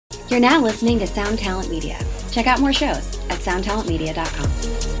You're now listening to Sound Talent Media. Check out more shows at soundtalentmedia.com.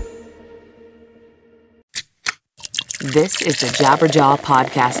 This is the Jabberjaw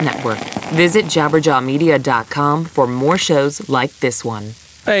Podcast Network. Visit jabberjawmedia.com for more shows like this one.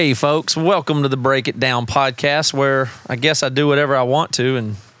 Hey, folks, welcome to the Break It Down podcast, where I guess I do whatever I want to,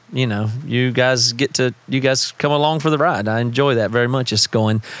 and you guys come along for the ride. I enjoy that very much. It's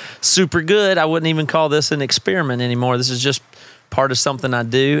going super good. I wouldn't even call this an experiment anymore. This is just part of something I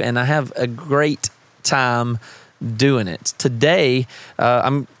do, and I have a great time doing it. Today,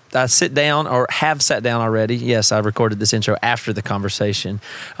 I sit down, or have sat down already. Yes, I recorded this intro after the conversation.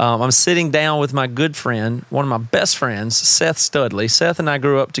 I'm sitting down with my good friend, one of my best friends, Seth Studley. Seth and I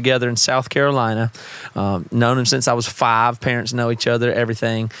grew up together in South Carolina. Known him since I was 5. Parents know each other,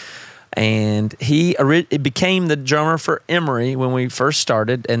 everything. And he became the drummer for Emery when we first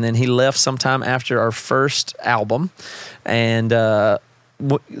started, and then he left sometime after our first album, and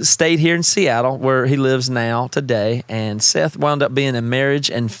stayed here in Seattle, where he lives now today. And Seth wound up being a marriage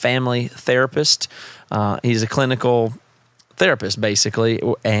and family therapist. He's a clinical therapist, basically,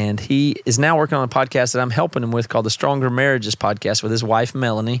 and he is now working on a podcast that I'm helping him with called the Stronger Marriages Podcast with his wife,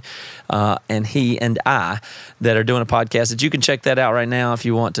 Melanie, and he and I, that are doing a podcast that you can check that out right now if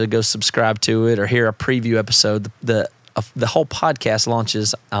you want to go subscribe to it or hear a preview episode. The whole podcast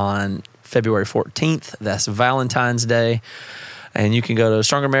launches on February 14th. That's Valentine's Day. And you can go to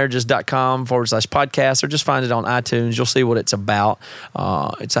strongermarriages.com/podcast or just find it on iTunes. You'll see what it's about.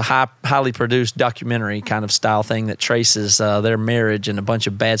 It's a highly produced documentary kind of style thing that traces their marriage and a bunch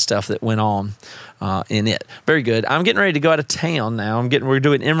of bad stuff that went on in it. Very good. I'm getting ready to go out of town now. We're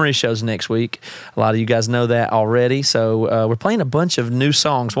doing Emery shows next week. A lot of you guys know that already. So we're playing a bunch of new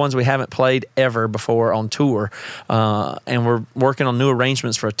songs, ones we haven't played ever before on tour. And we're working on new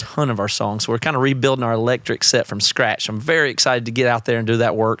arrangements for a ton of our songs. So we're kind of rebuilding our electric set from scratch. I'm very excited to get out there and do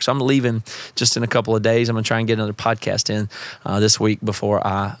that work. So I'm leaving just in a couple of days. I'm going to try and get another podcast in this week before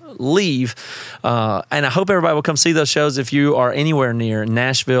I leave. And I hope everybody will come see those shows. If you are anywhere near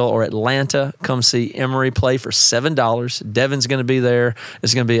Nashville or Atlanta, come see Emery play for $7. Devin's going to be there.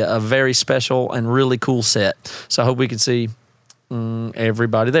 It's going to be a very special and really cool set. So I hope we can see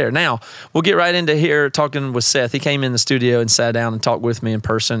everybody there. Now, we'll get right into here talking with Seth. He came in the studio and sat down and talked with me in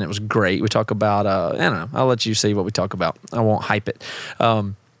person. It was great. We talk about, I don't know, I'll let you see what we talk about. I won't hype it.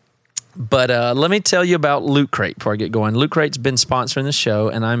 But let me tell you about Loot Crate before I get going. Loot Crate's been sponsoring the show,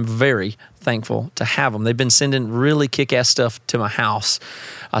 and I'm very thankful to have them. They've been sending really kick-ass stuff to my house.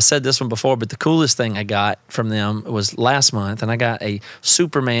 I said this one before, but the coolest thing I got from them was last month, and I got a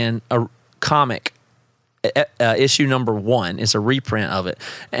Superman comic. Issue number 1. It's a reprint of it.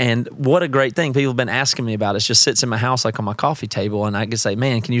 And what a great thing. People have been asking me about it. It just sits in my house like on my coffee table, and I can say,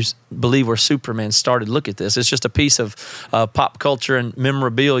 man, can you believe where Superman started? Look at this. It's just a piece of pop culture and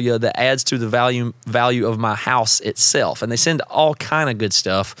memorabilia that adds to the value of my house itself. And they send all kind of good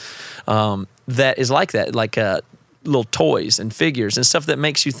stuff that is like that, like little toys and figures and stuff that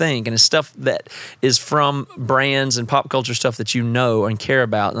makes you think, and it's stuff that is from brands and pop culture stuff that you know and care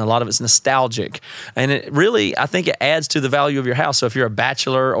about, and a lot of it's nostalgic. And it really, I think it adds to the value of your house. So if you're a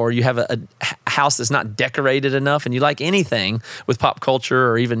bachelor or you have a house that's not decorated enough and you like anything with pop culture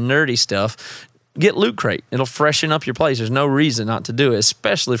or even nerdy stuff, get Loot Crate. It'll freshen up your place. There's no reason not to do it,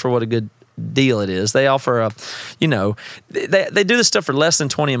 especially for what a good deal it is. They offer they do this stuff for less than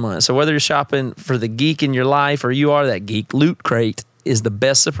 $20 a month. So whether you're shopping for the geek in your life or you are that geek, Loot Crate is the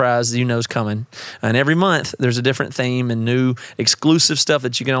best surprise you know is coming. And every month there's a different theme and new exclusive stuff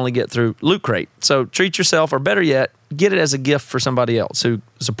that you can only get through Loot Crate. So treat yourself, or better yet, get it as a gift for somebody else whose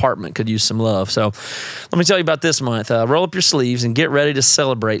apartment could use some love. So let me tell you about this month. Roll up your sleeves and get ready to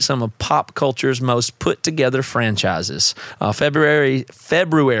celebrate some of pop culture's most put-together franchises.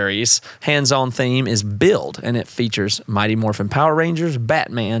 February's hands-on theme is Build, and it features Mighty Morphin Power Rangers,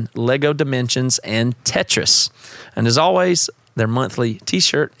 Batman, Lego Dimensions, and Tetris. And as always, their monthly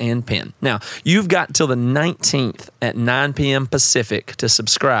t-shirt and pin. Now, you've got till the 19th at 9 p.m. Pacific to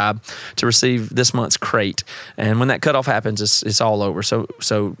subscribe to receive this month's crate. And when that cutoff happens, it's all over. So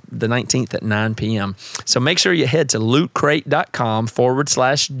the 19th at 9 p.m. So make sure you head to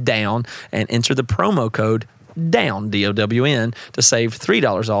lootcrate.com/down and enter the promo code DOWN, D-O-W-N, to save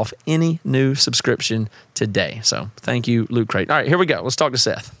 $3 off any new subscription today. So thank you, Loot Crate. All right, here we go. Let's talk to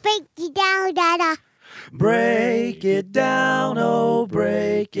Seth. Break it down, Dada. Break it down, oh,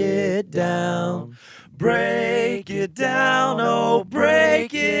 break it down. Break it down, oh,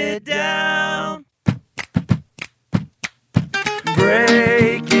 break it down.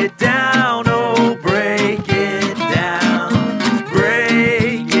 Break it down, oh, break it down.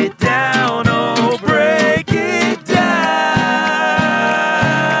 Break it down, oh, break it down.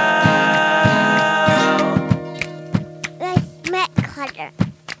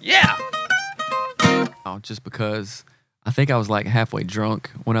 just because I think I was like halfway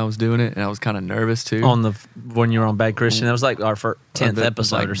drunk when I was doing it, and I was kind of nervous too. When you were on Bad Christian, that was like our 10th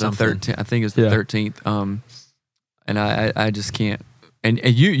episode like or something. 13th, I think it was the 13th. And I just can't. And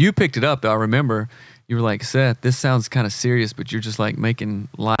you picked it up though. I remember you were like, Seth, this sounds kind of serious, but you're just like making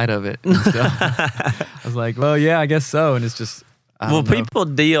light of it and stuff. I was like, well, yeah, I guess so. And it's just. People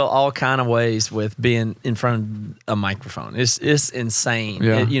deal all kind of ways with being in front of a microphone. It's insane.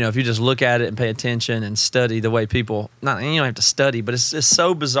 Yeah. If you just look at it and pay attention and study the way people, you don't have to study, but it's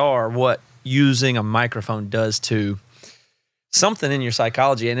so bizarre what using a microphone does to something in your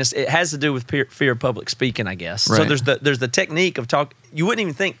psychology, and it has to do with fear of public speaking, I guess. Right. So there's the technique of talk. You wouldn't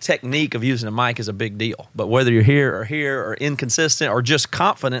even think technique of using a mic is a big deal, but whether you're here or inconsistent or just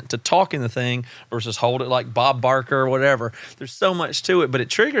confident to talk in the thing versus hold it like Bob Barker or whatever, there's so much to it. But it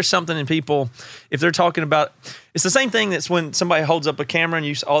triggers something in people if they're talking about. It's the same thing that's when somebody holds up a camera and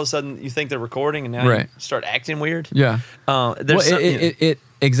you all of a sudden you think they're recording and now you start acting weird. Yeah. It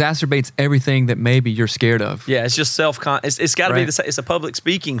exacerbates everything that maybe you're scared of. Yeah, it's just it's got to be it's a public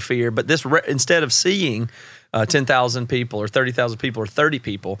speaking fear, but this instead of seeing 10,000 people or 30,000 people or 30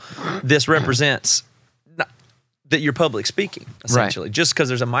 people, this represents that you're public speaking, essentially, just because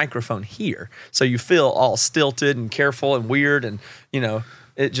there's a microphone here. So you feel all stilted and careful and weird, and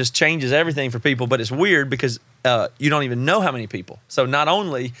it just changes everything for people. But it's weird because you don't even know how many people. So not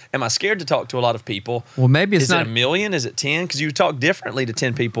only am I scared to talk to a lot of people, well, maybe it's not. Is it 1 million? Is it 10? Because you talk differently to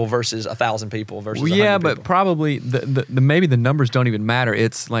 10 people versus 1,000 people versus 100 yeah, people. but probably maybe the numbers don't even matter.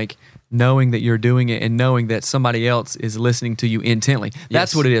 It's like knowing that you're doing it and knowing that somebody else is listening to you intently.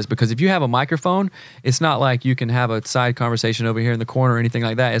 That's what it is. Because if you have a microphone, it's not like you can have a side conversation over here in the corner or anything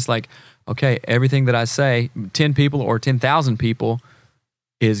like that. It's like, okay, everything that I say, 10 people or 10,000 people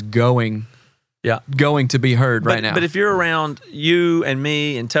is going to be heard right now. But if you're around, you and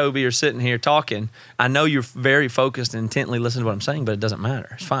me and Toby are sitting here talking, I know you're very focused and intently listening to what I'm saying, but it doesn't matter.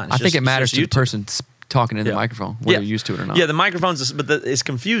 It's fine. I think it matters to the person talking in the microphone, whether you're used to it or not. Yeah, the microphones, it's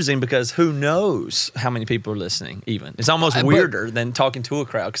confusing because who knows how many people are listening even. It's almost weirder than talking to a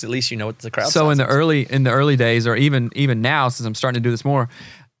crowd because at least you know what the crowd So sounds in the early days, or even now, since I'm starting to do this more,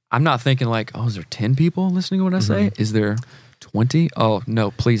 I'm not thinking like, oh, is there 10 people listening to what I say? Is there 20? Oh,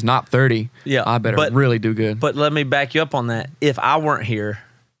 no, please, not 30. Yeah, I better really do good. But let me back you up on that. If I weren't here,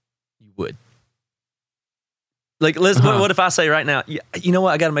 you would. Like, listen, what if I say right now, you know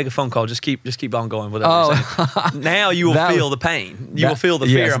what, I got to make a phone call. Just keep on going with whatever you're saying. Now you will feel the pain. You will feel the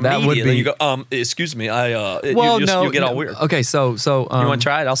fear immediately. You go, excuse me, you'll get all weird. Okay, so you want to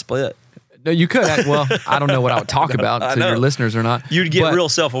try it? I'll split. No, you could. Well, I don't know what I would talk about to your listeners or not. You'd get real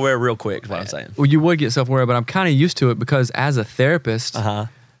self-aware real quick is what I'm saying. Well, you would get self-aware, but I'm kind of used to it because as a therapist,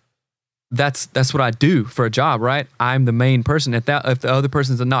 that's what I do for a job, right? I'm the main person. If the other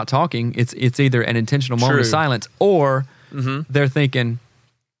person's not talking, it's either an intentional moment of silence or they're thinking,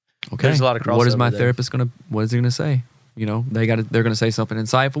 okay, there's a lot of crossover. What is my therapist what is he gonna say? They're gonna say something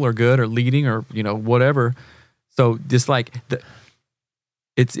insightful or good or leading or whatever. So just like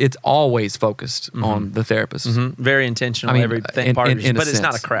it's always focused on the therapist. Very intentional. Everything part of it, but it's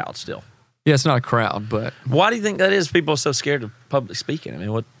not a crowd still. Yeah, it's not a crowd. But why do you think that is? People are so scared of public speaking. I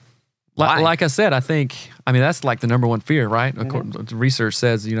mean, what? Like I said, I think that's like the number one fear, right? According to research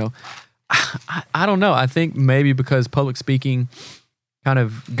says, I don't know. I think maybe because public speaking kind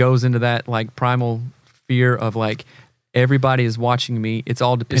of goes into that like primal fear of like everybody is watching me. It's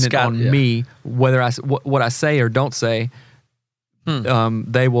all dependent on me, whether what I say or don't say.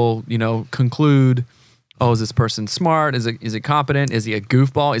 They will, conclude, oh, is this person smart? Is it competent? Is he a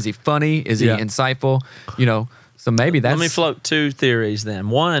goofball? Is he funny? Is he insightful? So maybe that's... Let me float two theories then.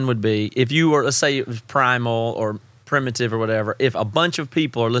 One would be, if you were, let's say it was primal or primitive or whatever, if a bunch of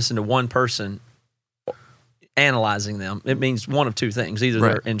people are listening to one person analyzing them, it means one of two things. Either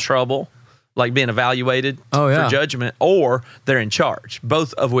they're in trouble, like being evaluated for judgment, or they're in charge,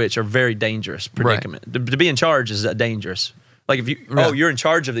 both of which are very dangerous predicament. To be in charge is dangerous. Like if you're in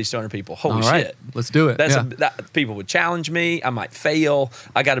charge of these 200 people. Holy shit. Let's do it. People would challenge me. I might fail.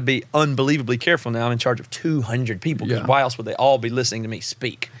 I got to be unbelievably careful now. I'm in charge of 200 people because why else would they all be listening to me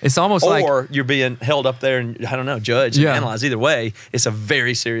speak? It's almost or you're being held up there and, I don't know, judged and analyzed. Either way, it's a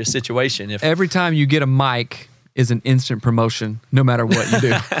very serious situation. Every time you get a mic is an instant promotion, no matter what you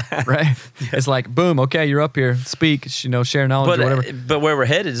do, right? It's like, boom, okay, you're up here, speak, share knowledge or whatever. But where we're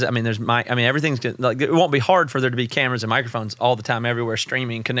headed is, everything's like, it won't be hard for there to be cameras and microphones all the time, everywhere,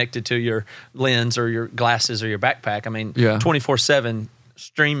 streaming, connected to your lens or your glasses or your backpack. 24/7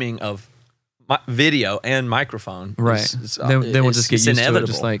 streaming of video and microphone. Right. Then we'll just get used inevitable. to it.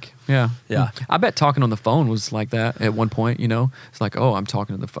 Just like, yeah. I bet talking on the phone was like that at one point, It's like, oh, I'm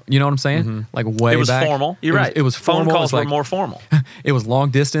talking to the phone. You know what I'm saying? Like way back. It was formal. You're right. It was formal. Phone calls were were more formal. It was long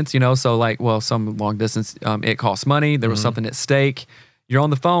distance, so like, well, some long distance, it costs money. There was something at stake. You're on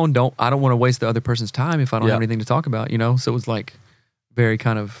the phone. I don't want to waste the other person's time if I don't have anything to talk about, So it was like very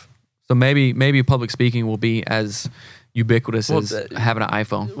kind of, so maybe public speaking will be as ubiquitous as having an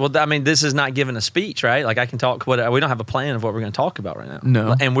iPhone. Well, I mean, this is not giving a speech, right? Like I can talk. We don't have a plan of what we're going to talk about right now.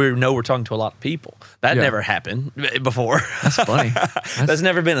 No, and we're talking to a lot of people. That never happened before. That's funny. That's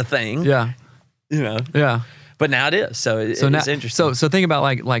never been a thing. Yeah, Yeah. But now it is. So it's interesting. So think about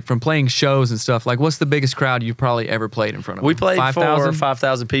like from playing shows and stuff. Like, what's the biggest crowd you've probably ever played in front of? We played 5,000? for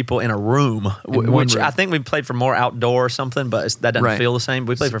 5,000 people in a room, which room. I think we played for more outdoor or something, but that doesn't Right. feel the same.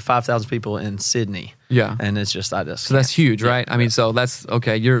 We played for 5,000 people in Sydney. Yeah. And it's just So that's huge, right? I mean, so that's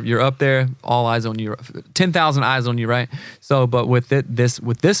okay. You're up there, all eyes on you, 10,000 eyes on you, right? So, but with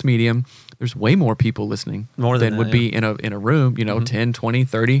this medium, there's way more people listening More than would that, be in a room. 10, 20,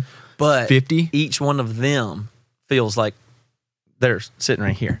 30, but 50. Each one of them feels like they're sitting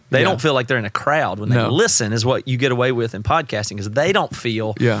right here. They don't feel like they're in a crowd when they listen. Is what you get away with in podcasting, is they don't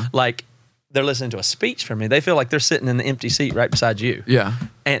feel like they're listening to a speech from me. They feel like they're sitting in the empty seat right beside you. Yeah.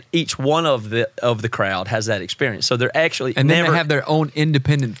 And each one of the crowd has that experience. So they're actually And then they have their own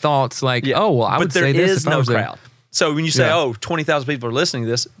independent thoughts. Like, oh, well, I would say this. But there is if I no was there. crowd. So when you say, 20,000 people are listening to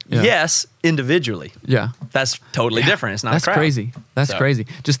this, yes, individually. Yeah. That's totally different. It's not That's a crowd. crazy. That's crazy.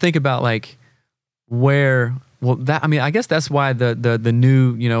 Just think about like where. Well, I guess that's why the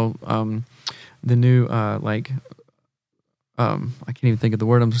new, I can't even think of the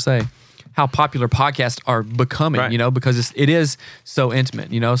word I'm going to say, how popular podcasts are becoming, right. Because it is so intimate,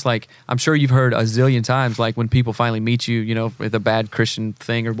 It's like, I'm sure you've heard a zillion times, like when people finally meet you, with a bad Christian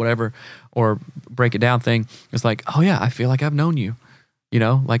thing or whatever, or break it down thing, it's like, oh yeah, I feel like I've known you,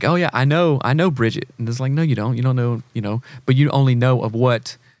 like, oh yeah, I know Bridget. And it's like, no, you don't know, but you only know of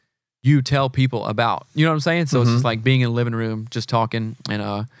what you tell people about, you know what I'm saying? So it's just like being in a living room, just talking.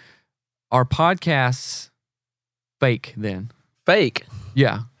 And are podcasts fake then? Fake?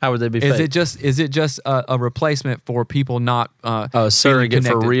 Yeah. How would they be fake? Is it just a replacement for people not a surrogate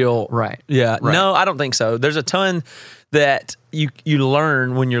for real? Right. Yeah. Right. No, I don't think so. There's a ton that you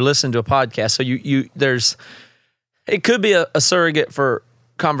learn when you're listening to a podcast. So it could be a surrogate for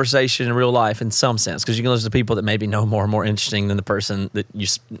conversation in real life in some sense, because you can listen to people that maybe know more interesting than the person that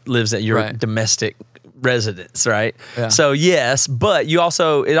lives at your domestic residence, right? Yeah. So yes, but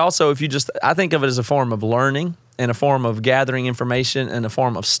I think of it as a form of learning and a form of gathering information and a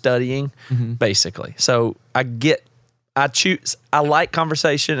form of studying, basically. So I like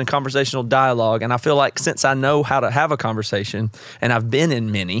conversation and conversational dialogue, and I feel like since I know how to have a conversation, and I've been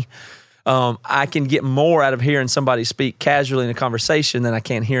in many, I can get more out of hearing somebody speak casually in a conversation than I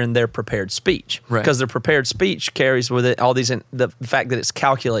can hearing their prepared speech. Right. Because their prepared speech carries with it all these, the fact that it's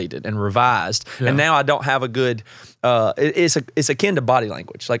calculated and revised. Yeah. And now I don't have a good, it's akin to body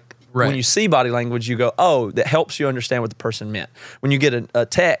language. Like when you see body language, you go, oh, that helps you understand what the person meant. When you get a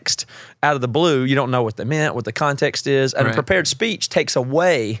text out of the blue, you don't know what they meant, what the context is. And a prepared speech takes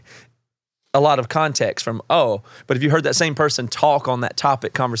away a lot of context from, but if you heard that same person talk on that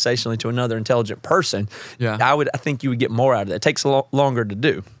topic conversationally to another intelligent person, I think you would get more out of that. It takes longer to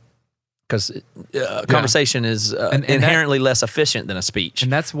do because conversation is inherently less efficient than a speech.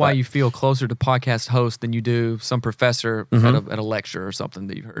 And that's why you feel closer to podcast host than you do some professor at a lecture or something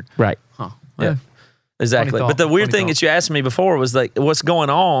that you've heard. Right. Huh. Yeah. Exactly. But the weird thing that you asked me before was like, what's going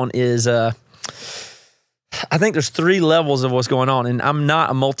on is, I think there's 3 levels of what's going on, and I'm not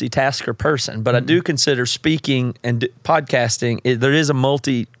a multitasker person, but I do consider speaking and podcasting, there is a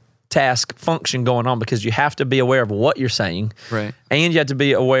multitask function going on, because you have to be aware of what you're saying, right? And you have to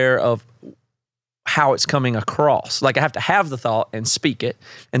be aware of how it's coming across. Like I have to have the thought and speak it,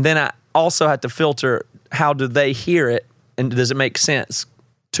 and then I also have to filter how do they hear it, and does it make sense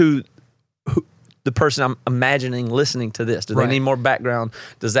to the person I'm imagining listening to this. Do they need more background?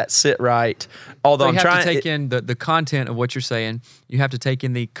 Does that sit right? Although so you have to take in the content of what you're saying. You have to take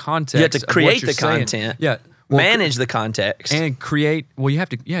in the context. You have to create of what the you're content. Saying. Yeah. Well, manage the context. And create, you have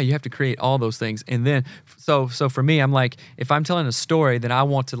to create all those things. And then, so for me, I'm like, if I'm telling a story, then I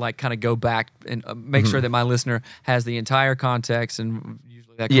want to like kind of go back and make sure that my listener has the entire context, and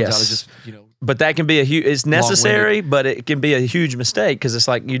usually that comes Yes. out as just, But that can be it's necessary, Long-winded. but it can be a huge mistake because it's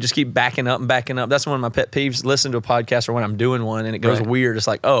like you just keep backing up and backing up. That's one of my pet peeves. Listen to a podcast or when I'm doing one and it goes Right. weird. It's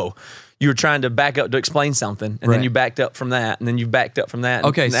like, oh, you were trying to back up to explain something and then Right. you backed up from that and then you backed up from that.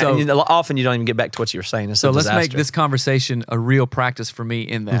 Okay, and so- often you don't even get back to what you were saying. It's So a let's make disaster. this conversation a real practice for me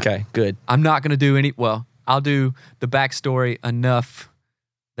in that. Okay, good. I'm not going to do I'll do the backstory enough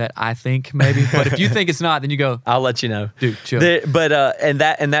that I think maybe. But if you think it's not, then you go, I'll let you know. dude, chill. And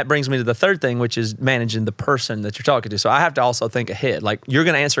that brings me to the third thing, which is managing the person that you're talking to. So I have to also think ahead. Like you're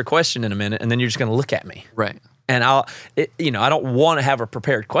going to answer a question in a minute, and then you're just going to look at me. Right. And I don't want to have a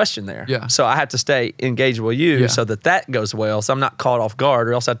prepared question there. Yeah. So I have to stay engaged with you Yeah. so that goes well. So I'm not caught off guard,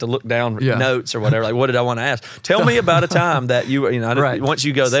 or else I have to look down Yeah. notes or whatever. Like, what did I want to ask? Tell me about a time that Right. once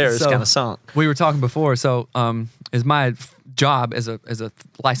you go there, it's So, kind of sunk. We were talking before. So is my job as a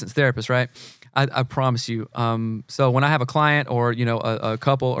licensed therapist, right? I promise you. So when I have a client or, a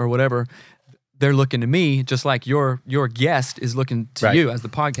couple or whatever, they're looking to me just like your guest is looking to Right. you as the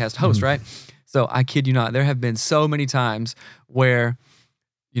podcast host, right? So I kid you not, there have been so many times where,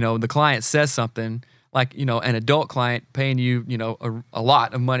 the client says something like, an adult client paying you, a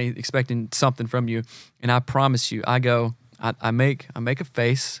lot of money, expecting something from you. And I promise you, I go, I make a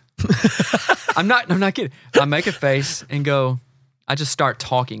face. I'm not kidding. I make a face and go, I just start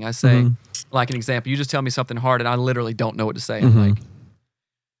talking. I say, like an example, you just tell me something hard and I literally don't know what to say. I'm like,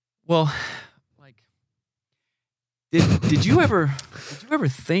 well, like, did you ever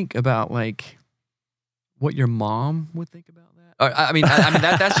think about like what your mom would think about that? Or, I mean,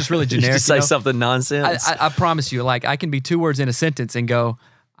 that's just really You generic. just say something nonsense. I promise you, like, I can be 2 words in a sentence and go,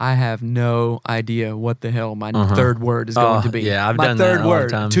 I have no idea what the hell my third word is going to be. Yeah, I've my done third that a lot of word.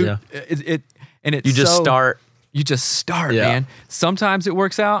 times, Two- yeah. And it's you just start. You just start, Yeah. man. Sometimes it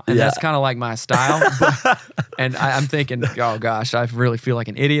works out, and Yeah. that's kind of like my style. And I'm thinking, oh gosh, I really feel like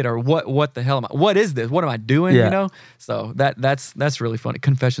an idiot, or what the hell am I? What is this? What am I doing? Yeah. So that's really funny.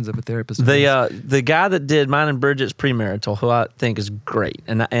 Confessions of a Therapist. The guy that did mine and Bridget's premarital, who I think is great,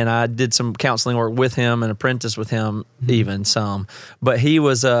 and I did some counseling work with him and apprentice with him, even some. But he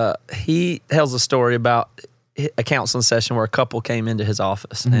tells a story about a counseling session where a couple came into his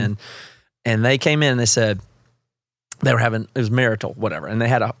office, and they came in and they said they were having, it was marital, whatever, and they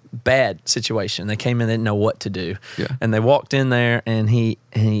had a bad situation. They came in, they didn't know what to do, and they walked in there, and he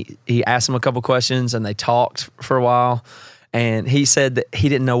asked them a couple questions, and they talked for a while. And he said that he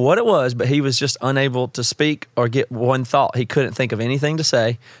didn't know what it was, but he was just unable to speak or get one thought. He couldn't think of anything to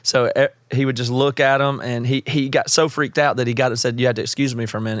say. So he would just look at him, and he got so freaked out that he got and said, "You had to excuse me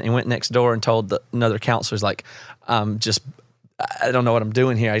for a minute," and went next door and told another counselor, like, I don't know what I'm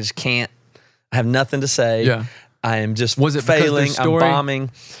doing here. I just can't. I have nothing to say. Yeah. I am just Was it because their failing. story- I'm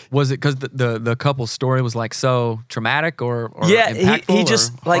bombing. Was it because the couple's story was like so traumatic or Yeah, impactful he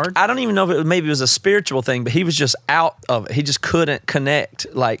just or like, hard? I don't even know if maybe it was a spiritual thing, but he was just out of it. He just couldn't connect.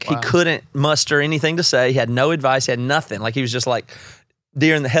 Like he couldn't muster anything to say. He had no advice. He had nothing. Like he was just like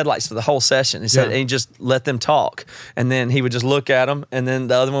deer in the headlights for the whole session. He said, and he just let them talk. And then he would just look at them, and then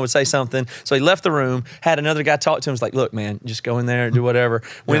the other one would say something. So he left the room, had another guy talk to him. Was like, "Look, man, just go in there and do whatever."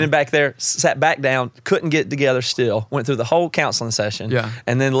 Went in back there, sat back down, couldn't get together still. Went through the whole counseling session. Yeah.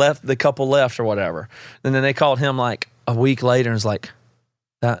 And then the couple left or whatever. And then they called him like a week later and was like,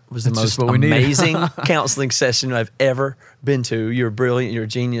 "That was the That's just most what we needed." amazing counseling session I've ever been to. You're brilliant. You're a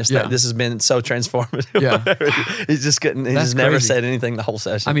genius. Yeah. This has been so transformative." Yeah. He just couldn't. He That's just never crazy. said anything the whole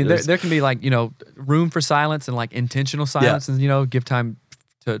session. I mean, It was- there can be like, room for silence and like intentional silence and, give time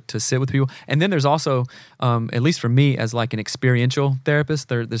to sit with people. And then there's also, at least for me as like an experiential therapist,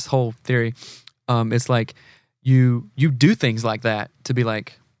 this whole theory, it's like you do things like that to be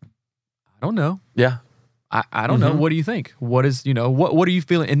like, I don't know. yeah. I don't know. What do you think? What is, what are you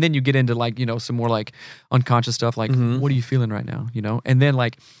feeling? And then you get into like, some more like unconscious stuff. Like, what are you feeling right now? And then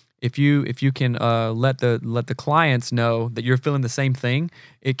like, if you can let the clients know that you're feeling the same thing,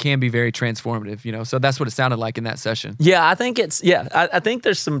 it can be very transformative. So that's what it sounded like in that session. Yeah, I think I think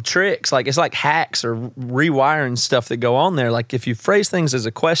there's some tricks. Like it's like hacks or rewiring stuff that go on there. Like if you phrase things as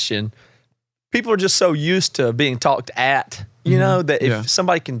a question, people are just so used to being talked at, that if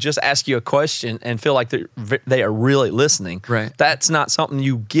somebody can just ask you a question and feel like they are really listening, Right. that's not something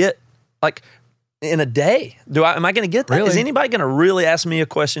you get like in a day. Am I going to get that? Really? Is anybody going to really ask me a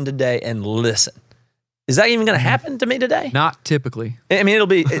question today and listen? Is that even going to happen to me today? Not typically. I mean,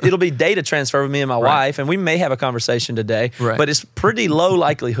 it'll be data transfer with me and my wife, and we may have a conversation today, Right. but it's pretty low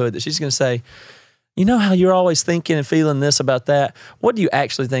likelihood that she's going to say, "You know how you're always thinking and feeling this about that? What do you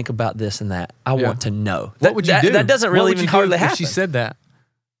actually think about this and that? I want to know." What would you do? That doesn't What really would even you do hardly if happen. she said that?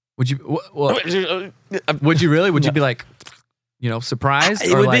 Would you? Would you really? Would you be like, surprised?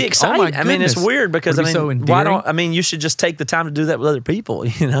 It or would like, be exciting. Oh my I mean, it's goodness. weird because Would it be so why endearing? don't? I mean, you should just take the time to do that with other people.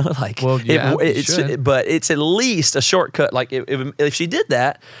 Like Well, yeah, you should. but it's at least a shortcut. Like if she did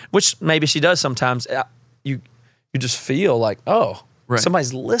that, which maybe she does sometimes, you just feel like, oh, Right.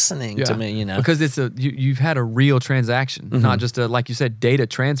 somebody's listening to me. Because it's you've had a real transaction, not just a, like you said, data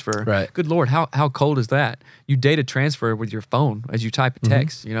transfer. Right. Good Lord, how cold is that? You data transfer with your phone as you type a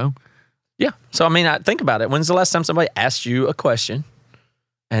text. Yeah. So I mean, I think about it. When's the last time somebody asked you a question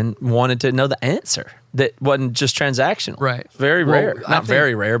and wanted to know the answer that wasn't just transactional? Right. Very Well, rare. I Not think-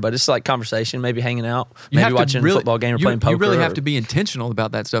 very rare, but it's like conversation, maybe hanging out, You maybe have to watching a football game or playing poker. You really have or- to be intentional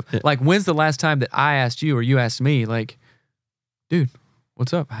about that stuff. Like, when's the last time that I asked you or you asked me, like, dude,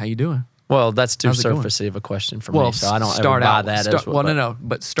 what's up? How you doing? Well, that's too How's it going? surfacey of a question for me, so I don't ever start buy out, that start, as well. well, no,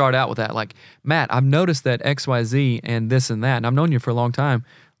 but start out with that. Like, Matt, I've noticed that XYZ and this and that, and I've known you for a long time.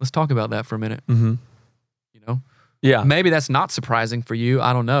 Let's talk about that for a minute. Mm-hmm. Yeah. Maybe that's not surprising for you.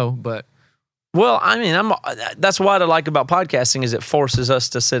 I don't know, but Well, I mean, that's what I like about podcasting is it forces us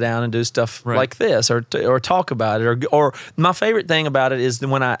to sit down and do stuff Right. like this or talk about it. Or my favorite thing about it is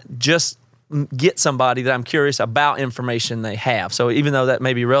when I just get somebody that I'm curious about information they have. So even though that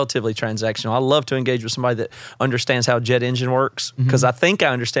may be relatively transactional, I love to engage with somebody that understands how a jet engine works because I think I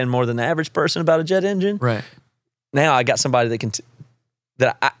understand more than the average person about a jet engine. right. Now I got somebody that can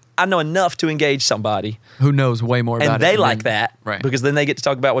that I know enough to engage somebody. Who knows way more about And it? they than- like that Right. because then they get to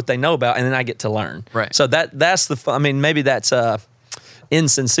talk about what they know about and then I get to learn. Right. So that's the fun. I mean, maybe that's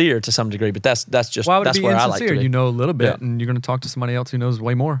insincere to some degree, but that's just Why would that's it be where I like insincere? to be. You know a little bit, Yeah. and you're going to talk to somebody else who knows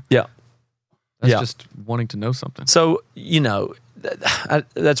way more. Yeah. That's Yeah. just wanting to know something. So,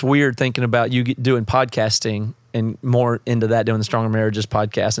 that's weird thinking about you doing podcasting and more into that, doing the Stronger Marriages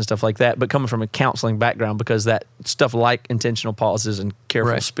podcast and stuff like that, but coming from a counseling background because that stuff like intentional pauses and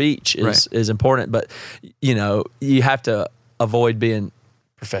careful Right. speech Right. is important. But, you have to avoid being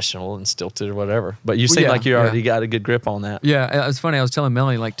professional and stilted or whatever. But you seem yeah, like you already yeah. got a good grip on that. Yeah, it's funny. I was telling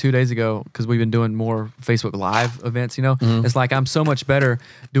Melanie like 2 days ago because we've been doing more Facebook Live events. It's like I'm so much better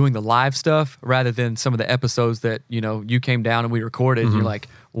doing the live stuff rather than some of the episodes that you came down and we recorded. And you're like,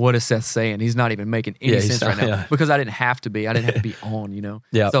 what is Seth saying? He's not even making any Yeah, he's sense right not- now yeah. because I didn't have to be. I didn't have to be on.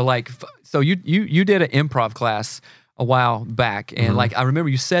 Yeah. So like, so you did an improv class a while back, and like I remember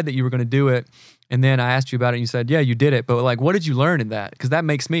you said that you were going to do it. And then I asked you about it and you said, yeah, you did it. But like, what did you learn in that? Because that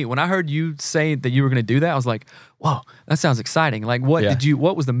makes me, when I heard you say that you were going to do that, I was like, whoa, that sounds exciting. Like, what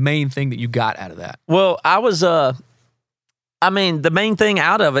was the main thing that you got out of that? Well, I was, the main thing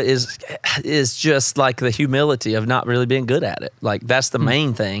out of it is just like the humility of not really being good at it. Like that's the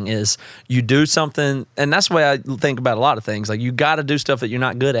main thing is you do something, and that's the way I think about a lot of things. Like you got to do stuff that you're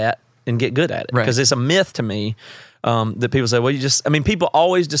not good at and get good at it. Right. Because it's a myth to me that people say, well, people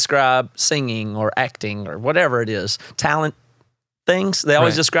always describe singing or acting or whatever it is, talent things. They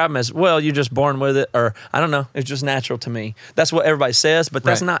always Right. describe them as, well, you're just born with it, or I don't know, it's just natural to me. That's what everybody says, but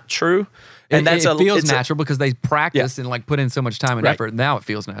that's Right. not true. And And it feels natural because they practiced and like put in so much time and Right. effort. Now it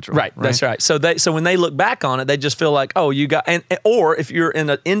feels natural. Right, that's right. So when they look back on it, they just feel like, oh, you got, or if you're in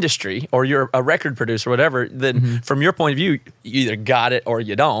an industry or you're a record producer or whatever, then from your point of view, you either got it or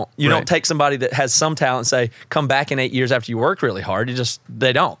you don't. You Right. don't take somebody that has some talent and say, come back in 8 years after you work really hard.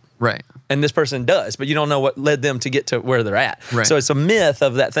 They don't. Right. And this person does, but you don't know what led them to get to where they're at. Right. So it's a myth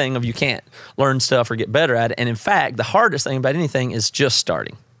of that thing of you can't learn stuff or get better at it. And in fact, the hardest thing about anything is just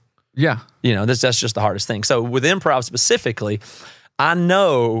starting. Yeah. That's just the hardest thing. So with improv specifically, I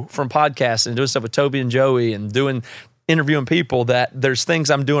know from podcasting and doing stuff with Toby and Joey and interviewing people that there's things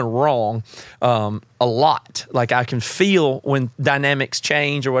I'm doing wrong a lot. Like I can feel when dynamics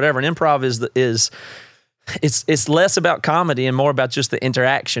change or whatever. And improv it's less about comedy and more about just the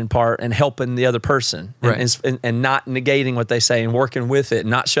interaction part and helping the other person and not negating what they say and working with it,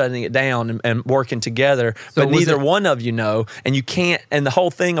 not shutting it down and working together. So but neither one of you know, and you can't. And the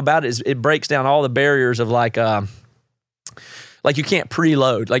whole thing about it is it breaks down all the barriers of like you can't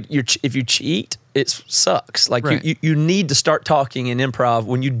preload. Like if you cheat, it sucks. Like Right. you need to start talking in improv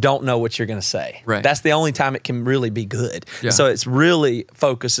when you don't know what you're going to say. Right. That's the only time it can really be good. Yeah. So it's really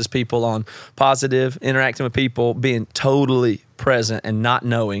focuses people on positive, interacting with people, being totally present and not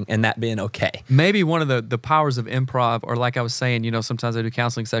knowing and that being okay. Maybe one of the powers of improv, or like I was saying, sometimes I do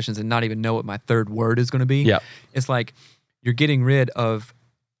counseling sessions and not even know what my third word is going to be. Yeah. It's like you're getting rid of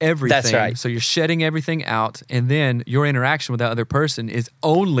everything. That's right. So you're shedding everything out, and then your interaction with that other person is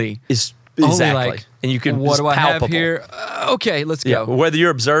only Exactly. like, and you can what it's do I palpable. have here? Okay, let's Yeah, go. whether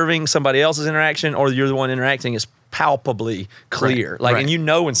you're observing somebody else's interaction or you're the one interacting is palpably clear. Right, like, right. and you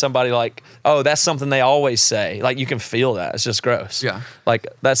know when somebody like, oh, that's something they always say. Like, you can feel that. It's just gross. Yeah. Like,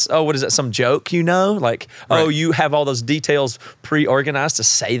 that's, oh, what is that? Some joke, you know? Like, oh, Right. you have all those details pre-organized to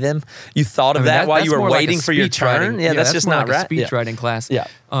say them. You thought of that while that's you were more like waiting a for your speech turn. writing. Yeah, that's just more not like right. a speech writing class. Yeah.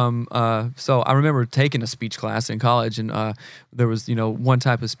 So I remember taking a speech class in college, and there was, one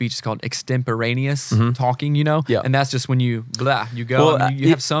type of speech called extemporaneous talking, Yeah. and that's just when you go. Well, and you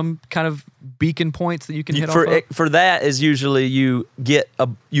have some kind of beacon points that you can hit off of. For that is usually you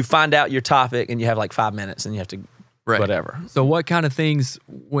find out your topic and you have like 5 minutes and you have to whatever. So what kind of things,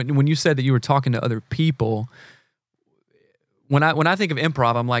 when you said that you were talking to other people, when I think of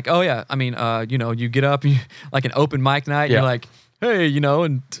improv, I'm like, oh yeah, I mean, you get up, like an open mic night, and Yeah. you're like, hey,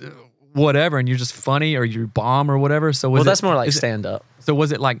 and whatever, and you're just funny or you bomb or whatever. So That's more like stand up. So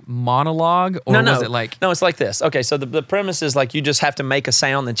was it like monologue, or was it like? No, it's like this. Okay, so the premise is like you just have to make a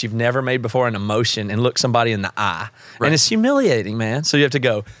sound that you've never made before, an emotion, and look somebody in the eye. Right. And it's humiliating, man. So you have to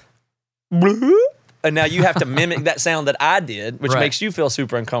go, "Bleh," and now you have to mimic that sound that I did, which Right. makes you feel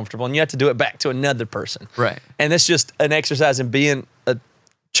super uncomfortable, and you have to do it back to another person. Right. And it's just an exercise in being a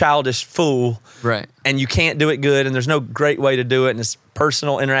childish fool. Right. And you can't do it good, and there's no great way to do it, and it's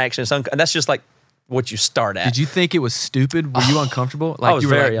personal interaction. And that's just like what you start at. Did you think it was stupid? Were you uncomfortable? I was you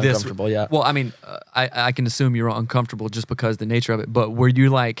were very like, uncomfortable, yeah. Well, I mean, I can assume you were uncomfortable just because the nature of it. But were you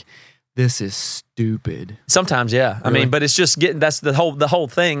like, this is stupid? Sometimes, yeah. I Really? mean, but it's just that's the whole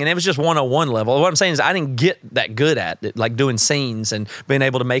thing. And it was just 101 level. What I'm saying is I didn't get that good at it, like doing scenes and being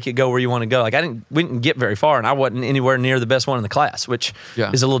able to make it go where you want to go. Like we didn't get very far, and I wasn't anywhere near the best one in the class, which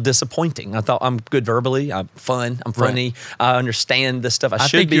is a little disappointing. I thought I'm good verbally, I'm fun, I'm funny, I understand this stuff. I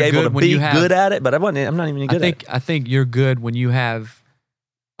should think be you're able good to when be you have- good at it, but I'm not even good at it. I think you're good when you have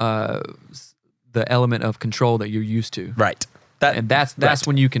the element of control that you're used to. Right. And that's right.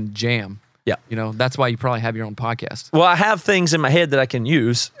 when you can jam. Yeah. That's why you probably have your own podcast. Well, I have things in my head that I can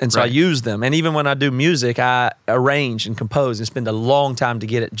use, and so I Right. use them. And even when I do music, I arrange and compose and spend a long time to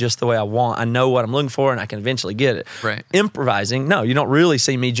get it just the way I want. I know what I'm looking for, and I can eventually get it. Right. Improvising, no, you don't really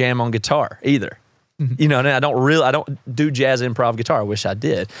see me jam on guitar either. And I don't do jazz improv guitar. I wish I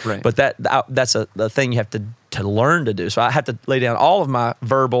did. Right. But that's the thing you have to learn to do. So I have to lay down all of my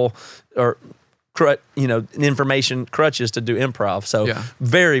verbal or information crutches to do improv. So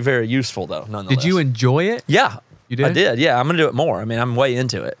very, very useful though, nonetheless. Did you enjoy it? Yeah. You did? I did. Yeah. I'm going to do it more. I mean, I'm way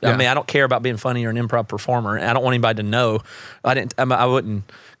into it. Yeah. I mean, I don't care about being funny or an improv performer. I don't want anybody to know. I wouldn't,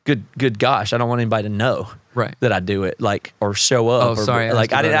 good gosh, I don't want anybody to know that I do it, like, or show up. Oh, sorry.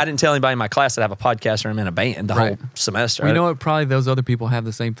 I didn't tell anybody in my class that I have a podcast or I'm in a band the whole semester. Well, you know what? Probably those other people have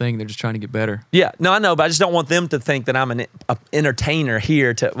the same thing. They're just trying to get better. Yeah, no, I know, but I just don't want them to think that I'm an entertainer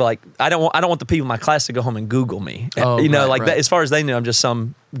here. To like, I don't want the people in my class to go home and Google me. Oh, that. As far as they know, I'm just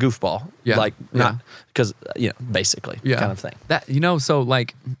some goofball. Yeah, like not because basically kind of thing. That so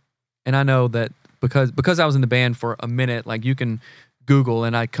like, and I know that because I was in the band for a minute, like you can Google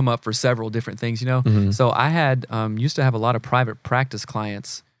and I'd come up for several different things, So I had used to have a lot of private practice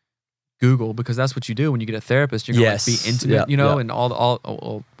clients Google, because that's what you do when you get a therapist. You're going to be intimate, and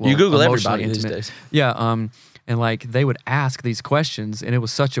all you Google emotionally everybody these intimate. days. Yeah, and like they would ask these questions, and it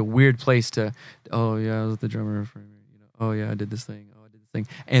was such a weird place to. Oh yeah, I was the drummer for. Oh yeah, I did this thing. Oh, I did this thing,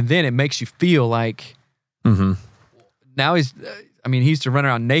 and then it makes you feel like. Now he used to run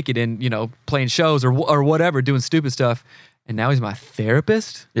around naked and playing shows or whatever, doing stupid stuff. And now he's my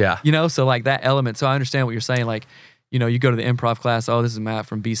therapist. Yeah. So like that element. So I understand what you're saying. Like, you go to the improv class. Oh, this is Matt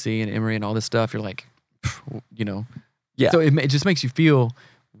from BC and Emery and all this stuff. You're like, Yeah. So it just makes you feel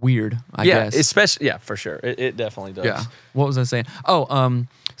weird, I guess. Especially, for sure. It definitely does. Yeah. What was I saying? Oh,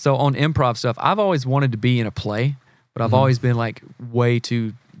 so on improv stuff, I've always wanted to be in a play, but I've always been like way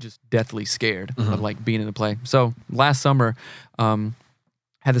too just deathly scared of like being in a play. So last summer,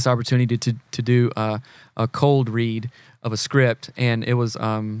 had this opportunity to do a cold read of a script, and it was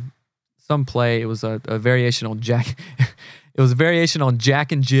some play. It was a variation on Jack. It was a variation on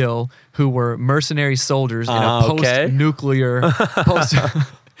Jack and Jill, who were mercenary soldiers in a post-nuclear post.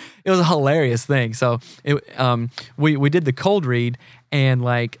 It was a hilarious thing. So we did the cold read, and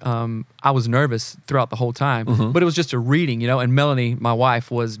like I was nervous throughout the whole time, but it was just a reading, And Melanie, my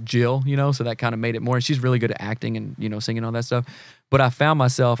wife, was Jill, so that kind of made it more. And she's really good at acting and singing all that stuff. But I found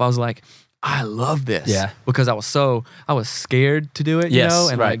myself, I was like, I love this, because I was scared to do it,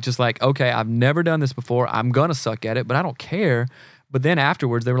 and like just like, okay, I've never done this before. I'm gonna suck at it, but I don't care But then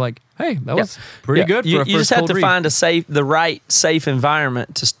afterwards, they were like, "Hey, that was pretty good for a first You just have to read. find the right safe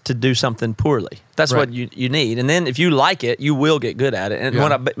environment to do something poorly. That's what you need. And then if you like it, you will get good at it.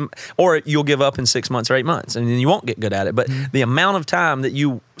 And or you'll give up in 6 months or 8 months, and then you won't get good at it. But the amount of time that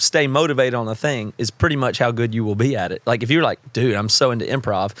you stay motivated on a thing is pretty much how good you will be at it. Like if you're like, dude, I'm so into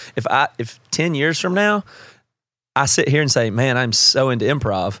improv. If 10 years from now, I sit here and say, man, I'm so into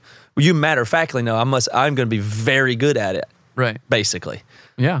improv. Well, you matter of factly know I'm going to be very good at it. Right. Basically.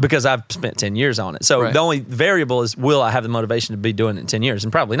 Yeah. Because I've spent 10 years on it. So the only variable is, will I have the motivation to be doing it in 10 years?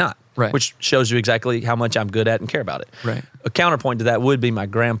 And probably not. Right. Which shows you exactly how much I'm good at and care about it. Right. A counterpoint to that would be my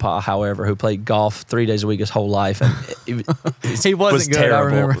grandpa, however, who played golf 3 days a week his whole life. And He wasn't good,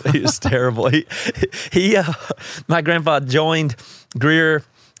 terrible. I remember. He was terrible. My grandpa joined Greer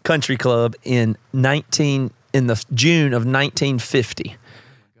Country Club in the June of 1950.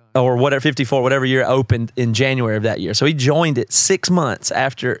 Or whatever, 54, whatever year it opened in January of that year. So he joined it 6 months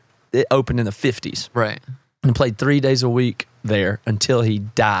after it opened in the 50s. Right. And played 3 days a week there until he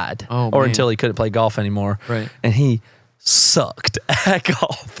died. Or until he couldn't play golf anymore. Right. And he sucked at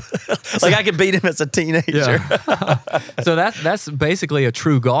golf. Like I could beat him as a teenager. Yeah. So that's basically a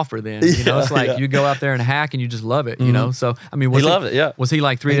true golfer then. You know, it's like you go out there and hack and you just love it, you know? So, I mean, was He loved it, yeah. Was he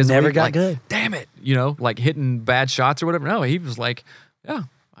like 3 days a never week? got like, good. Damn it. You know, like hitting bad shots or whatever. No, he was like, yeah.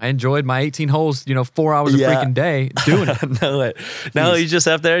 I enjoyed my 18 holes, 4 hours a freaking day doing it. No, you just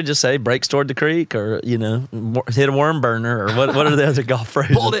up there and just say breaks toward the creek or, hit a worm burner or what are the other golf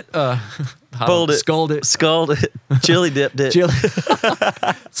phrases? Pulled it. Pulled it. Sculled it. Sculled it. Chili dipped it.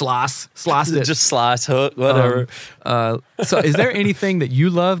 Sliced it. Just slice, hook, whatever. So is there anything that you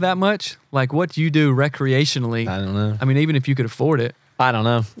love that much? Like what do you do recreationally? I don't know. I mean, even if you could afford it. I don't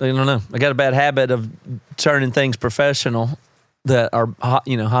know. I got a bad habit of turning things professional that are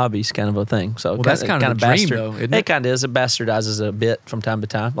hobbies, kind of a thing. So that's kind of a dream, though, isn't it? It kind of is. It bastardizes a bit from time to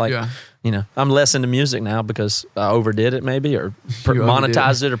time. Like, I'm less into music now because I overdid it, maybe, or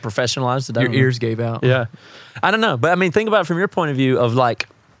monetized it or professionalized it. Your ears gave out. Yeah, I don't know. But I mean, think about it from your point of view of like,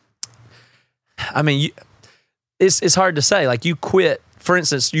 I mean, it's hard to say. Like, you quit. For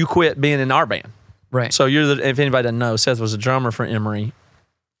instance, you quit being in our band, right? So if anybody doesn't know, Seth was a drummer for Emery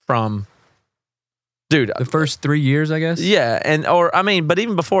from. Dude, the first 3 years, I guess. Yeah, but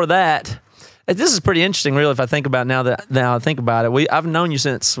even before that, this is pretty interesting, really. If I think about now I think about it, I've known you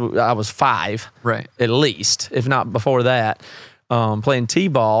since I was 5, right? At least, if not before that, playing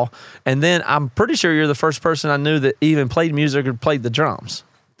t-ball, and then I'm pretty sure you're the first person I knew that even played music or played the drums.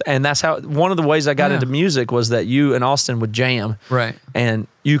 And that's how one of the ways I got into music was that you and Austin would jam, right? And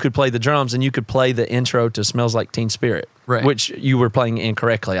you could play the drums and you could play the intro to "Smells Like Teen Spirit." Right. Which you were playing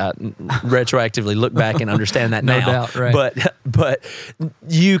incorrectly. I retroactively look back and understand that No now. doubt, right. But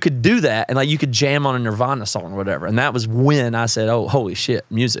you could do that, and like you could jam on a Nirvana song or whatever. And that was when I said, "Oh, holy shit,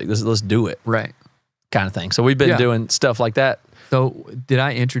 music! Let's do it." Right. Kind of thing. So we've been doing stuff like that. So did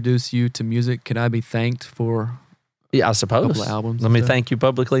I introduce you to music? Can I be thanked for? Yeah, I suppose. A couple of albums. Let me thank you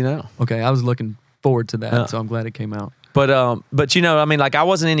publicly now. Okay, I was looking forward to that, so I'm glad it came out. But I mean, like I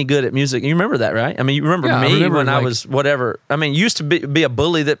wasn't any good at music. You remember that, right? I mean, you remember me when I was whatever. I mean, used to be a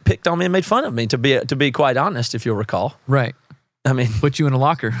bully that picked on me and made fun of me. To be quite honest, if you'll recall. Right. I mean, put you in a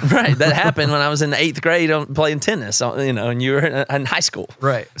locker. Right. That happened when I was in the 8th grade playing tennis. And you were in high school.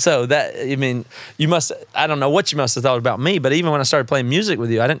 Right. So that I don't know what you must have thought about me, but even when I started playing music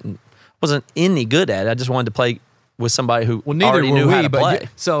with you, wasn't any good at it. I just wanted to play with somebody who already knew how to play.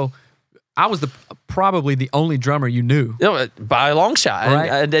 So I was probably the only drummer you knew. By a long shot.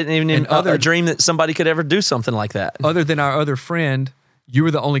 Right? I didn't even dream that somebody could ever do something like that. Other than our other friend, you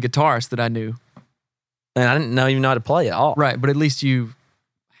were the only guitarist that I knew. And I didn't even know how to play at all. Right, but at least you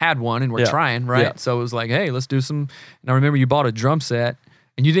had one and were trying, right? Yeah. So it was like, hey, let's do some. And I remember you bought a drum set.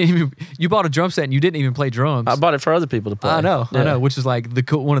 And you bought a drum set and you didn't even play drums. I bought it for other people to play. I know, which is like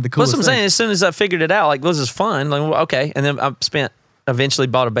one of the coolest That's what I'm saying. As soon as I figured it out, like, this is fun. Like, well, okay. And then eventually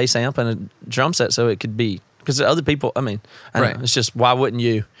bought a bass amp and a drum set so it could be, because other people, I mean, I don't know, it's just, why wouldn't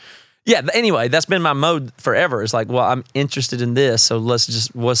you? Yeah, anyway, that's been my mode forever. It's like, well, I'm interested in this, so let's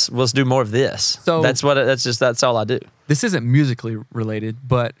do more of this. So that's all I do. This isn't musically related,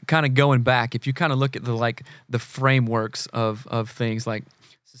 but kind of going back, if you kind of look at the frameworks of things, like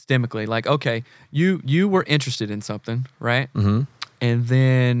systemically, like, okay, you were interested in something, right? Mm-hmm. And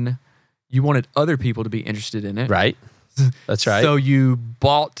then you wanted other people to be interested in it. Right. That's right. So you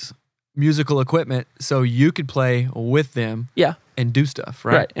bought musical equipment so you could play with them. Yeah. and do stuff,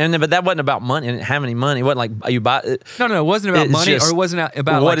 right? But that wasn't about money. I didn't have any money. It wasn't like you buy. No, it wasn't about money, or it wasn't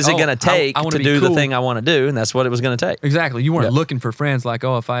about what is it going to take to do the thing I want to do, and that's what it was going to take. Exactly. You weren't looking for friends like,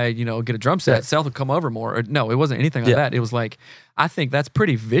 if I get a drum set, Seth will come over more. Or, no, it wasn't anything like that. It was like, I think that's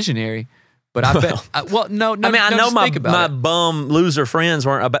pretty visionary. But I bet. I know my bum loser friends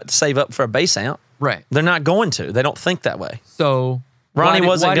weren't about to save up for a bass amp. Right. They're not going to. They don't think that way. So Ronnie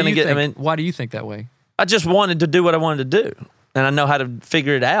wasn't going to get. Why do you think that way? I just wanted to do what I wanted to do, and I know how to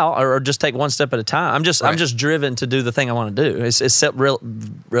figure it out, or just take one step at a time. I'm just driven to do the thing I want to do. It's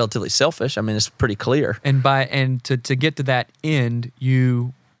relatively selfish. I mean, it's pretty clear. And to get to that end,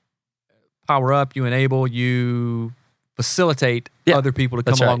 you power up, you enable, you facilitate other people to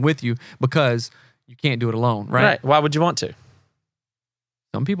come along with you, because you can't do it alone, right? Right. Why would you want to?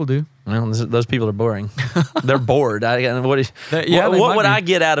 Some people do. Well, those people are boring. They're bored. What would I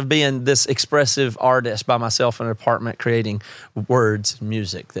get out of being this expressive artist by myself in an apartment, creating words and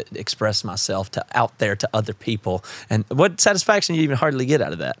music that express myself out there to other people? And what satisfaction do you even hardly get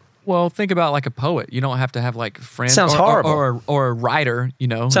out of that? Well, think about like a poet. You don't have to have like friends. Sounds horrible. Or a writer,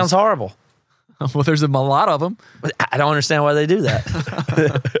 Sounds horrible. Well, there's a lot of them. I don't understand why they do that.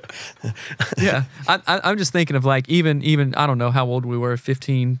 Yeah. I'm just thinking of like, even, I don't know how old we were,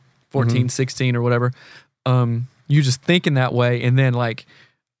 15, 14, 16 or whatever. You just thinking that way. And then like,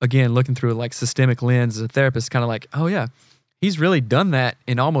 again, looking through like systemic lens as a therapist, kind of like, oh yeah, he's really done that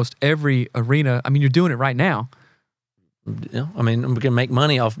in almost every arena. I mean, you're doing it right now. I mean, we're going to make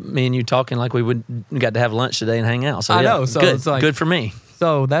money off me and you talking like we got to have lunch today and hang out. So I know. So good. It's like, good for me.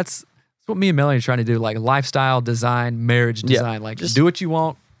 So that's what me and Melanie are trying to do, like lifestyle design, marriage design. Like, just do what you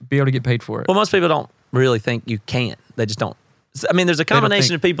want, be able to get paid for it. Well, most people don't really think you can. They just don't. I mean, there's a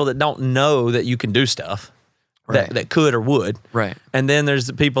combination of people that don't know that you can do stuff that could or would. Right. And then there's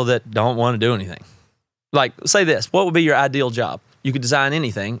the people that don't want to do anything. Like, say this. What would be your ideal job? You could design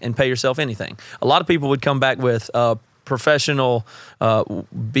anything and pay yourself anything. A lot of people would come back with a professional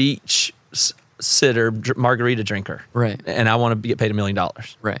beach sitter, margarita drinker. Right. And I want to get paid $1 million.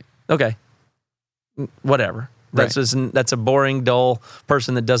 Right. Okay. Whatever. That's a boring, dull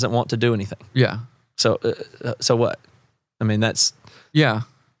person that doesn't want to do anything. Yeah. So what? I mean, that's... Yeah.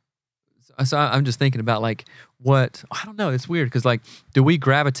 So I'm just thinking about like what, I don't know, it's weird because like, do we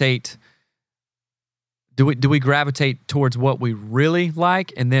gravitate towards what we really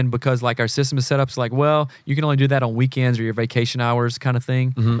like? And then because like our system is set up, it's like, well, you can only do that on weekends or your vacation hours kind of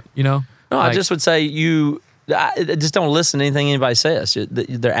thing, No, like, I just would say I just don't listen to anything anybody says.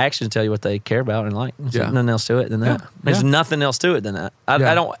 Their actions tell you what they care about and like. There's nothing else to it than that. There's nothing else to it than that. I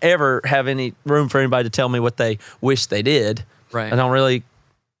don't ever have any room for anybody to tell me what they wish they did. Right. I don't really.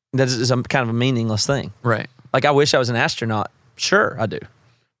 That is kind of a meaningless thing. Right. Like I wish I was an astronaut. Sure, I do.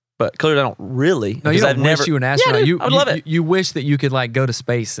 But clearly I don't really. No, you don't wish you were an astronaut. Yeah, I would love it. You wish that you could like go to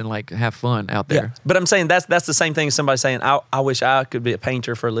space and like have fun out there. Yeah. But I'm saying that's the same thing as somebody saying, I wish I could be a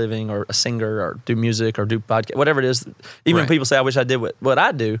painter for a living or a singer or do music or do podcast, whatever it is. Even when people say, I wish I did what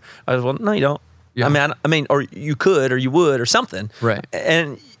I do, I was, well, no, you don't. Yeah. I mean, or you could or you would or something. Right.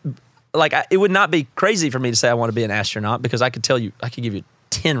 And like it would not be crazy for me to say I want to be an astronaut because I could give you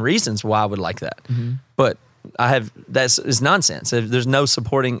 10 reasons why I would like that. Mm-hmm. But is nonsense. There's no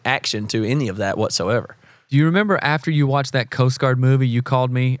supporting action to any of that whatsoever. Do you remember after you watched that Coast Guard movie, you called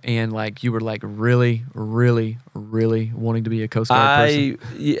me and like you were like really, really, really wanting to be a Coast Guard person?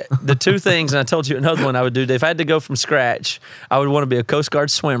 The two things, and I told you another one I would do. If I had to go from scratch, I would want to be a Coast Guard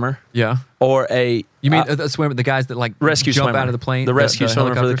swimmer. Yeah. Or a... You mean a swimmer, the guys that like rescue jump swimmer, out of the plane? The rescue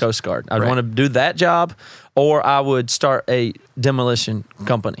swimmer for the Coast Guard. I'd want to do that job, or I would start a demolition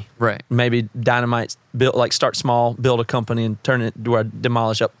company. Right. Maybe dynamite, start small, build a company, and turn it where I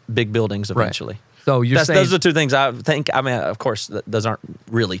demolish up big buildings eventually. Right. So you're saying... Those are the two things I think. I mean, of course, those aren't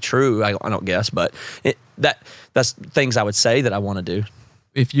really true, I don't guess, but that's things I would say that I want to do.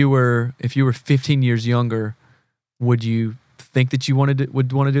 If you were 15 years younger, would you think that you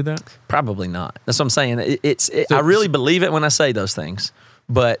would want to do that? Probably not. That's what I'm saying. I really believe it when I say those things,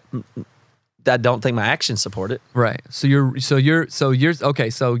 but I don't think my actions support it. Right. So you're okay.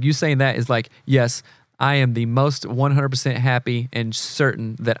 So you saying that is like, yes, I am the most 100% happy and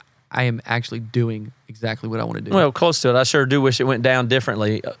certain that I am actually doing exactly what I want to do. Well, close to it. I sure do wish it went down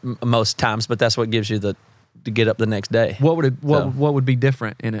differently most times, but that's what gives you to get up the next day. What would be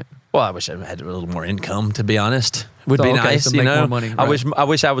different in it? Well, I wish I had a little more income, to be honest. Would So, be okay, nice, so you make know. more money, I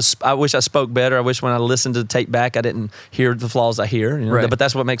right. wish I spoke better. I wish when I listened to the tape back, I didn't hear the flaws I hear. You know? Right. But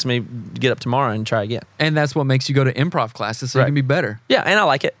that's what makes me get up tomorrow and try again. And that's what makes you go to improv classes so you Right. can be better. Yeah, and I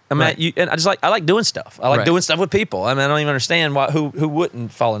like it. I mean, Right. and I like doing stuff. I like Right. doing stuff with people. I mean, I don't even understand who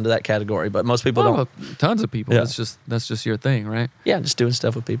wouldn't fall into that category, but most people don't. Well, tons of people. Yeah. That's just your thing, right? Yeah, just doing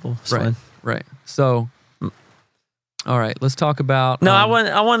stuff with people. It's Right. fun. Right. So, all right, let's talk about. No, I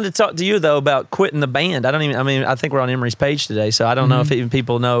wanted to talk to you though about quitting the band. I think we're on Emery's page today, so I don't know if even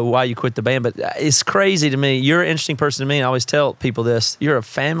people know why you quit the band. But it's crazy to me. You're an interesting person to me. And I always tell people this. You're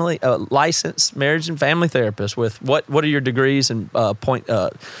a licensed marriage and family therapist with what are your degrees and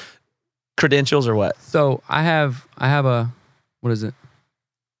credentials or what? So I have a what is it?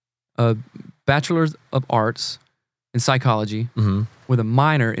 A bachelor's of arts in psychology with a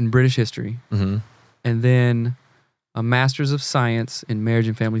minor in British history, and then a master's of science in marriage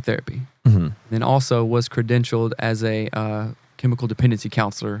and family therapy. Then also was credentialed as a chemical dependency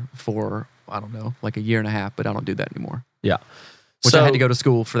counselor for, I don't know, like a year and a half, but I don't do that anymore. Yeah. Which I had to go to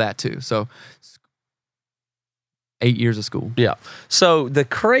school for that too. So 8 years of school. Yeah. So the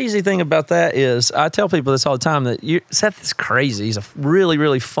crazy thing about that is, I tell people this all the time, that Seth is crazy. He's a really,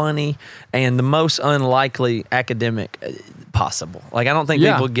 really funny and the most unlikely academic possible. Like, I don't think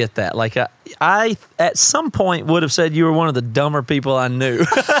people get that. Like, I at some point would have said you were one of the dumber people I knew.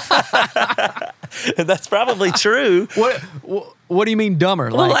 And that's probably true. What do you mean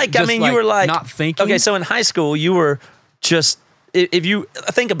dumber? Well, you were like not thinking. Okay, so in high school, you were just. If you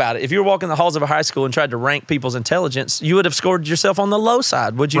think about it, if you were walking the halls of a high school and tried to rank people's intelligence, you would have scored yourself on the low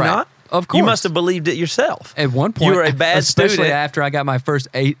side, would you Right. not? Of course. You must have believed it yourself. At one point, you were a bad especially student. after I got my first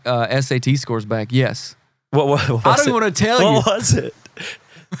 8 SAT scores back. Yes. What was I don't it? want to tell you. What was it?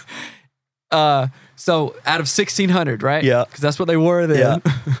 So out of 1,600, right? Yeah. Because that's what they were then.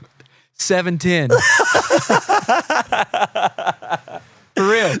 710. For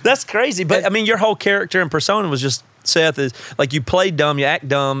real. That's crazy. But I mean, your whole character and persona was just Seth is like, you played dumb, you act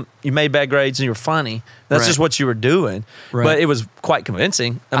dumb, you made bad grades, and you were funny. That's Right. just what you were doing. Right. But it was quite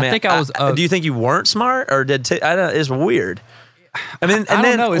convincing. I think I was. do you think you weren't smart, or did? I don't. It's weird. I mean, and I don't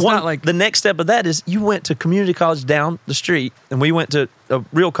then know. It's not like the next step of that is you went to community college down the street, and we went to a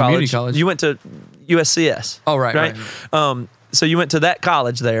real Community college. college. You went to USCS. Oh, right. Right. So you went to that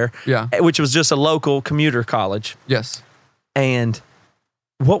college there, Yeah. which was just a local commuter college. Yes. And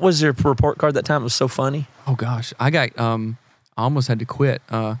what was your report card that time? It was so funny. Oh gosh, I got. I almost had to quit.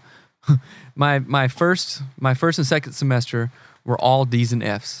 My first and second semester were all D's and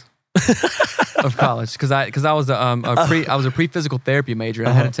F's of college because I was a pre-physical therapy major and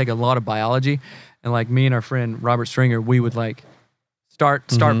I had to take a lot of biology, and like me and our friend Robert Stringer, we would like start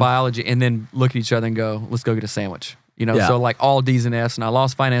biology and then look at each other and go, let's go get a sandwich. You know, Yeah. so like all D's and F's, and I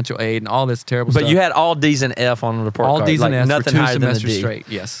lost financial aid and all this terrible stuff. But you had all D's and F on the report all card. D's and like F's nothing for 2 higher than a semesters D. straight.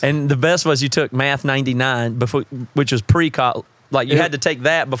 Yes. And the best was you took Math 99 before, which was pre-college. Like you had to take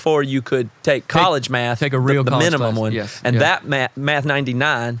that before you could take college math. take a real the college minimum class. one. Yes. And Yeah. that Math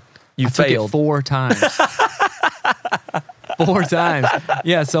 99, you I took failed. it 4 times. 4 times.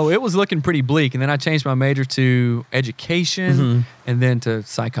 Yeah, so it was looking pretty bleak. And then I changed my major to education and then to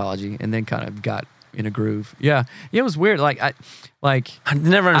psychology and then kind of got in a groove. Yeah. It was weird. I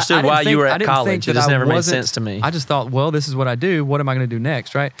never understood I didn't why think- you were I at didn't college. think It that just I never made wasn't- sense to me. I just thought, well, this is what I do. What am I going to do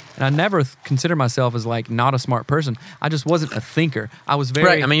next, right? And I never considered myself as like not a smart person. I just wasn't a thinker. I was very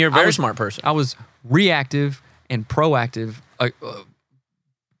Right. I mean, you're a very was- smart person. I was reactive and proactive,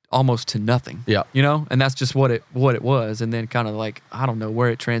 almost to nothing. Yeah. You know, and that's just what it was. And then kind of like I don't know where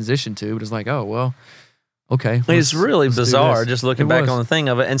it transitioned to, but it's like, oh well, okay. It's let's- really let's do bizarre this. just looking It back was. on the thing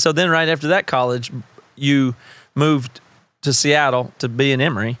of it. And so then right after that college, you moved to Seattle to be in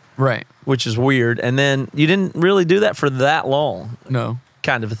Emery, Right. which is weird. And then you didn't really do that for that long, No.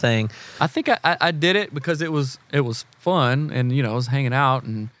 kind of a thing. I think I did it because it was fun and you know I was hanging out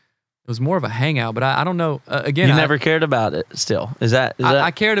and it was more of a hangout. But I don't know. Again, You never cared about it still. Is that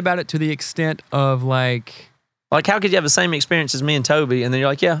I cared about it to the extent of like. like, how could you have the same experience as me and Toby and then you're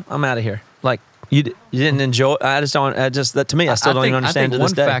like, yeah, I'm out of here. Like you didn't enjoy it. That to me, I still don't even understand I to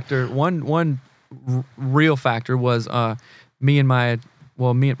think this day. one real factor was me and my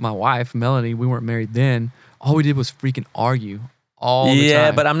wife Melanie. We weren't married then. All we did was freaking argue all the time.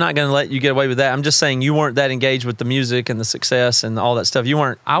 Yeah, but I'm not going to let you get away with that. I'm just saying you weren't that engaged with the music and the success and all that stuff. You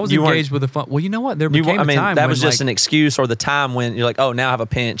weren't. I was engaged with the fun. Well, you know what? There became a time that when, was just like, an excuse or the time when you're like, oh, now I have a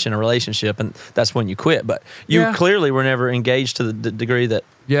pinch in a relationship, and that's when you quit. But you Yeah. clearly were never engaged to the degree that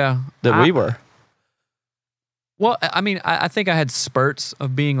yeah we were. Well, I mean, I think I had spurts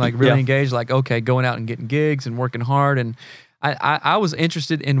of being like really Yeah. engaged, like, okay, going out and getting gigs and working hard. And I was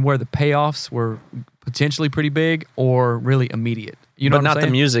interested in where the payoffs were potentially pretty big or really immediate. You know but what I'm not saying?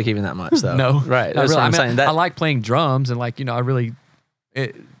 the music even that much, though. No. Right. Not That's really. what I'm saying. I like playing drums and like, I really,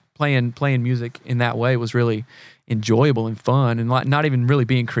 playing music in that way was really enjoyable and fun and not even really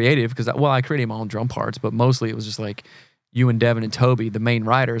being creative because, I created my own drum parts, but mostly it was just like you and Devin and Toby, the main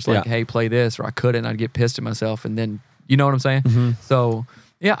writers, like, hey, play this, or I couldn't, I'd get pissed at myself. And then, you know what I'm saying? Mm-hmm. So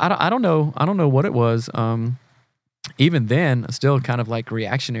yeah, I don't know what it was. Even then, still kind of like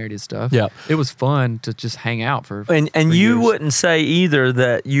reactionary to stuff. Yeah. It was fun to just hang out for And for you years. wouldn't say either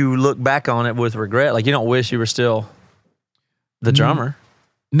that you look back on it with regret. Like, you don't wish you were still the drummer.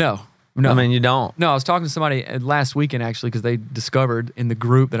 No. I mean, you don't. No, I was talking to somebody last weekend actually because they discovered in the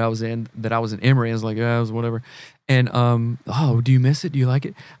group that I was in Emery. I was like, yeah, it was whatever. And do you miss it? Do you like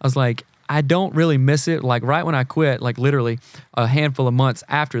it? I was like, I don't really miss it. Like right when I quit, like literally a handful of months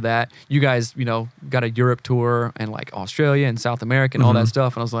after that, you guys, got a Europe tour and like Australia and South America and all that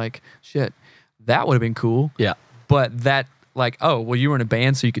stuff. And I was like, shit, that would have been cool. Yeah. But that like, you were in a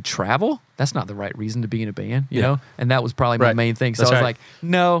band so you could travel? That's not the right reason to be in a band, you know? And that was probably my main thing. So That's I was right. like,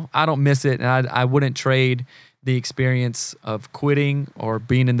 no, I don't miss it. And I wouldn't trade the experience of quitting or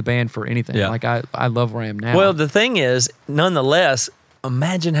being in the band for anything. Yeah. Like I love where I am now. Well, the thing is, nonetheless,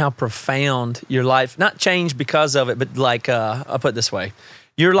 imagine how profound your life, not changed because of it, but like, I'll put it this way.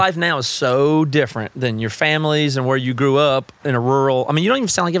 Your life now is so different than your families and where you grew up in a rural. I mean, you don't even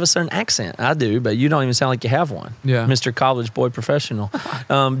sound like you have a certain accent. I do, but you don't even sound like you have one. Yeah. Mr. College Boy Professional.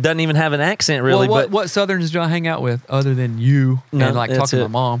 Doesn't even have an accent really. Well, but what Southerns do I hang out with other than you and like that's talking to it.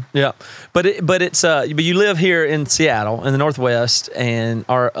 my mom? Yeah, but you live here in Seattle in the Northwest and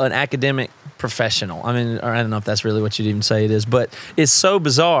are an academic professional. I mean, or I don't know if that's really what you'd even say it is, but it's so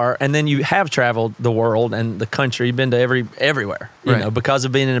bizarre. And then you have traveled the world and the country, you've been to everywhere, you know, because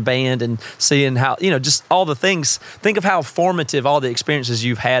of being in a band and seeing how, just all the things. Think of how formative all the experiences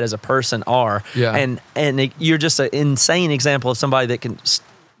you've had as a person are. Yeah. And you're just an insane example of somebody that can.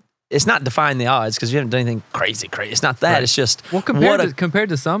 It's not defying the odds because you haven't done anything crazy. It's not that. Right. It's just compared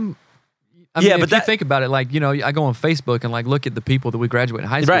to some. I mean, but if you think about it, like, I go on Facebook and like look at the people that we graduated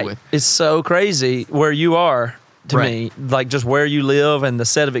high school with. It's so crazy where you are to me, like just where you live and the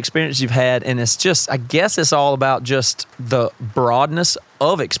set of experiences you've had. And it's just, I guess it's all about just the broadness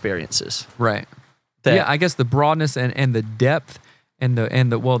of experiences. Right. Yeah, I guess the broadness and the depth and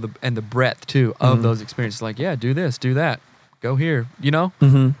the breadth too of those experiences. Like, yeah, do this, do that. Go here,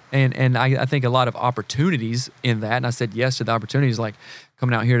 Mm-hmm. And I think a lot of opportunities in that. And I said yes to the opportunities, like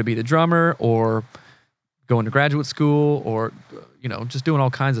coming out here to be the drummer or going to graduate school or, just doing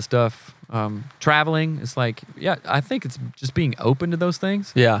all kinds of stuff. Traveling. It's like, yeah, I think it's just being open to those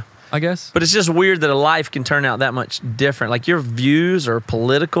things. Yeah. I guess. But it's just weird that a life can turn out that much different. Like your views or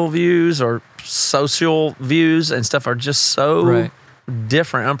political views or social views and stuff are just so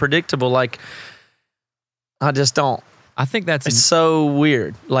different, unpredictable. Like, I just don't. I think it's so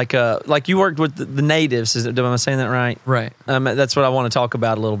weird. Like you worked with the natives. Am I saying that right? Right. That's what I want to talk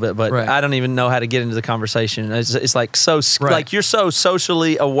about a little bit, but I don't even know how to get into the conversation. It's like like you're so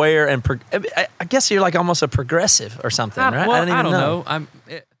socially aware and I guess you're like almost a progressive or something, right? Well, I don't even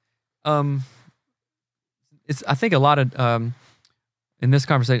know. I think a lot of in this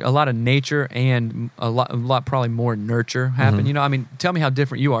conversation, a lot of nature and a lot probably more nurture happen. Mm-hmm. I mean, tell me how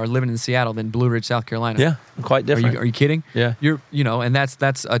different you are living in Seattle than Blue Ridge, South Carolina. Yeah, quite different. Are you kidding? Yeah. And that's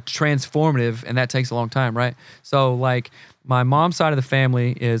a transformative, and that takes a long time, right? So like my mom's side of the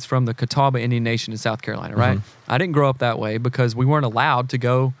family is from the Catawba Indian Nation in South Carolina, right? I didn't grow up that way because we weren't allowed to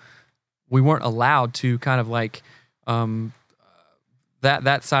go. We weren't allowed to kind of like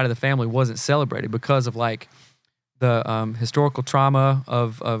that side of the family wasn't celebrated because of like the historical trauma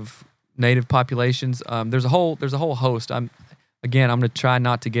of native populations. There's a whole host. I'm going to try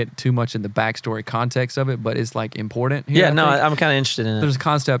not to get too much in the backstory context of it, but it's like important here. I'm kind of interested in it. There's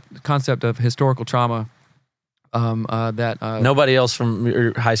a concept of historical trauma that nobody else from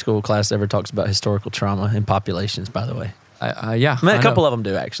your high school class ever talks about historical trauma in populations, by the way. Yeah, I mean, a couple of them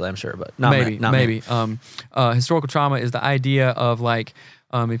do actually, I'm sure, but not maybe. Me. Historical trauma is the idea of like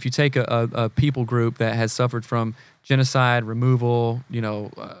if you take a people group that has suffered from genocide, removal,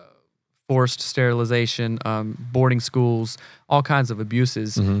 forced sterilization, boarding schools, all kinds of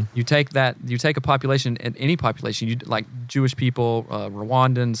abuses. Mm-hmm. You take a population, any population, like Jewish people,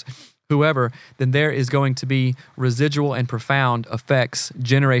 Rwandans, whoever, then there is going to be residual and profound effects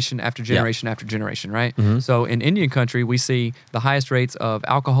generation after generation after generation, right? So in Indian country, we see the highest rates of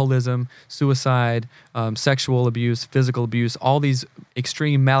alcoholism, suicide, sexual abuse, physical abuse, all these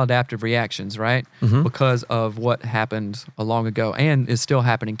extreme maladaptive reactions, right? Because of what happened long ago and is still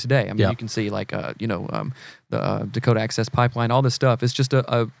happening today. I mean, you can see like, the Dakota Access Pipeline, all this stuff. It's just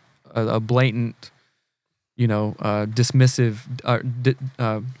a blatant, dismissive, I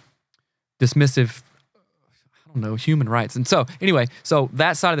don't know, human rights. And so anyway, so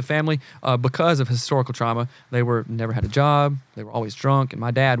that side of the family, because of historical trauma, they never had a job. They were always drunk, and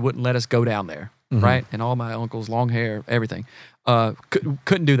my dad wouldn't let us go down there, right? And all my uncles, long hair, everything,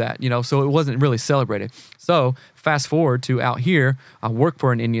 couldn't do that, so it wasn't really celebrated. So fast forward to out here, I work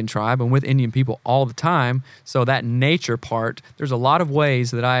for an Indian tribe and with Indian people all the time. So that nature part, there's a lot of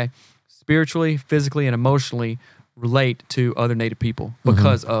ways that I spiritually, physically, and emotionally relate to other Native people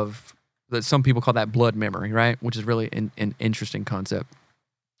because of that. Some people call that blood memory, right? Which is really an interesting concept.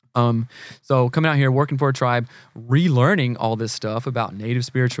 So coming out here, working for a tribe, relearning all this stuff about Native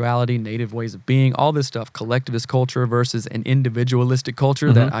spirituality, Native ways of being, all this stuff, collectivist culture versus an individualistic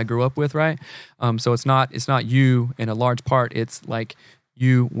culture that I grew up with, right? So it's not you in a large part. It's like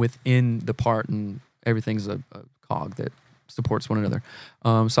you within the part, and everything's a cog that supports one another.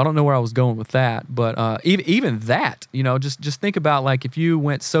 So I don't know where I was going with that, but even that, just think about like if you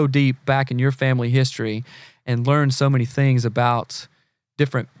went so deep back in your family history and learned so many things about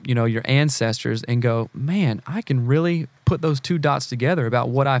different, your ancestors, and go, man, I can really put those two dots together about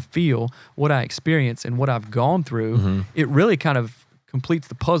what I feel, what I experience, and what I've gone through. It really kind of completes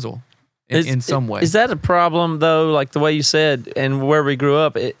the puzzle in some way. Is that a problem though? Like the way you said, and where we grew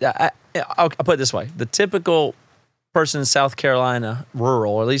up, I'll put it this way: the typical person in South Carolina,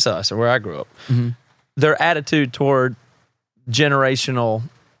 rural, or at least us, or where I grew up, their attitude toward generational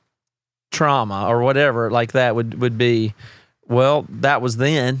trauma or whatever like that would be, well, that was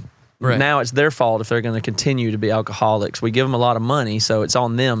then. Right. Now it's their fault if they're going to continue to be alcoholics. We give them a lot of money, so it's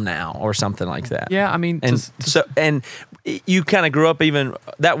on them now, or something like that. Yeah, I mean, and you kind of grew up. Even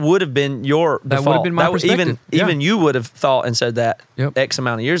that would have been your that default. would have been my perspective. Even you would have thought and said that X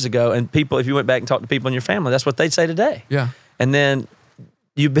amount of years ago. And people, if you went back and talked to people in your family, that's what they'd say today. Yeah. And then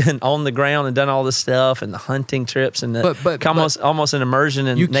you've been on the ground and done all this stuff and the hunting trips and almost an immersion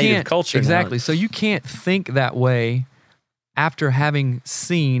in Native culture. Exactly. So you can't think that way after having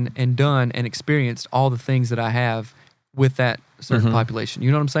seen and done and experienced all the things that I have with that certain population.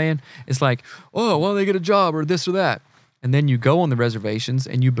 You know what I'm saying? It's like, oh, well, they get a job or this or that. And then you go on the reservations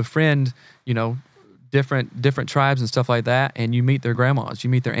and you befriend, different tribes and stuff like that, and you meet their grandmas, you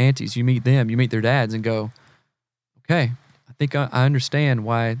meet their aunties, you meet them, you meet their dads, and go, okay, I think I understand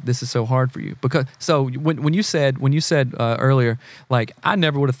why this is so hard for you. Because so when you said earlier, like, I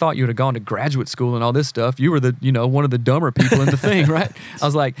never would have thought you would have gone to graduate school and all this stuff. You were the one of the dumber people in the thing, right? I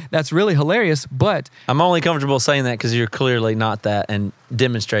was like, that's really hilarious. But I'm only comfortable saying that because you're clearly not that and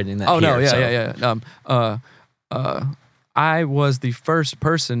demonstrating that. Oh here, no, yeah. I was the first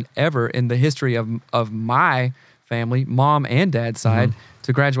person ever in the history of my family, mom and dad's side,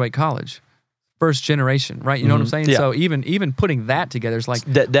 to graduate college. First generation, right? You know what I'm saying? Yeah. So even putting that together is like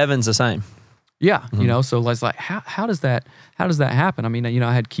Devin's the same. Yeah, so it's like how does that happen? I mean,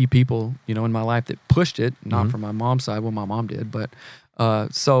 I had key people, in my life that pushed it, not from my mom's side, well, my mom did, but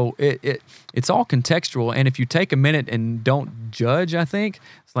so it's all contextual. And if you take a minute and don't judge, I think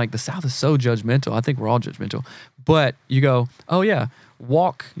it's like the South is so judgmental. I think we're all judgmental, but you go, oh yeah,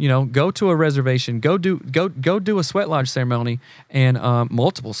 walk, go to a reservation, go do a sweat lodge ceremony and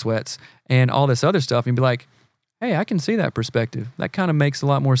multiple sweats and all this other stuff, and be like, hey, I can see that perspective. That kind of makes a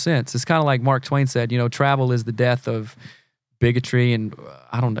lot more sense. It's kind of like Mark Twain said, travel is the death of bigotry, and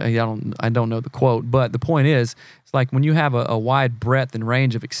I don't know the quote, but the point is, it's like when you have a wide breadth and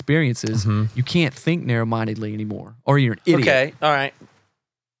range of experiences, you can't think narrow-mindedly anymore, or you're an idiot. Okay, all right.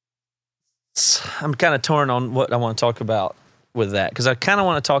 I'm kind of torn on what I want to talk about with that, because I kind of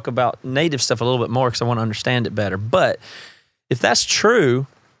want to talk about Native stuff a little bit more because I want to understand it better. But if that's true,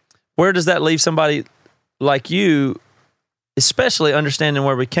 where does that leave somebody like you, especially understanding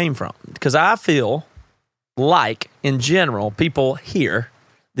where we came from? Because I feel like, in general, people here,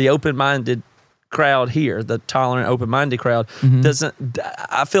 the open-minded crowd here, the tolerant, open-minded crowd,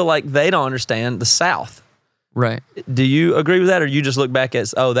 I feel like they don't understand the South. Right. Do you agree with that, or you just look back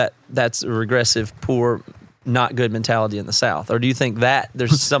as, that's a regressive, poor not good mentality in the South? Or do you think that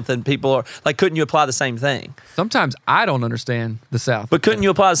there's something people are like, couldn't you apply the same thing? Sometimes I don't understand the South. But couldn't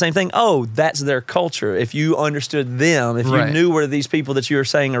you apply the same thing? Oh, that's their culture. If you understood them, if you knew where these people that you were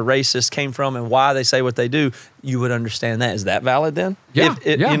saying are racist came from and why they say what they do, you would understand that. Is that valid then? Yeah.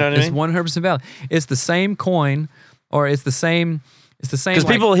 You know what I mean? It's 100% valid. It's the same coin, or it's the same. Because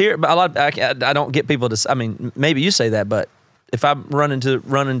people here, I don't get people to. I mean, maybe you say that, but if I run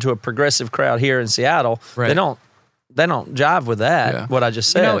into a progressive crowd here in Seattle, they don't jive with that. Yeah. What I just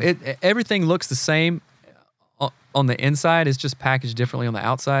said. Everything looks the same on the inside. It's just packaged differently on the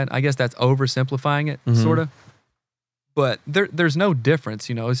outside. I guess that's oversimplifying it, sort of. But there's no difference.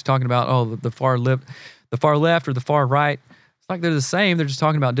 It's talking about the far left or the far right. It's like they're the same. They're just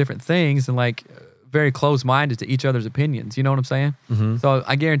talking about different things and like very close-minded to each other's opinions. You know what I'm saying? Mm-hmm. So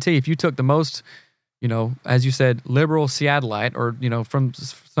I guarantee if you took the most, as you said, liberal Seattleite or, from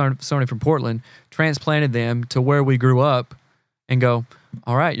somebody from Portland, transplanted them to where we grew up and go,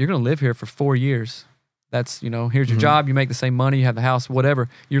 all right, you're going to live here for 4 years. That's, here's your job. You make the same money. You have the house, whatever.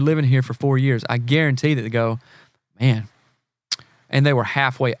 You're living here for 4 years. I guarantee that they go, man. And they were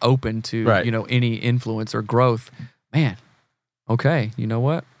halfway open to, any influence or growth. Man, okay, you know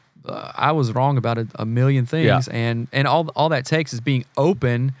what? I was wrong about a million things, and all that takes is being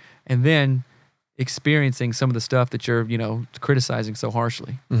open and then experiencing some of the stuff that you're criticizing so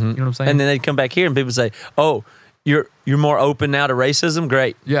harshly. You know what I'm saying? And then they come back here and people say, "Oh, you're more open now to racism?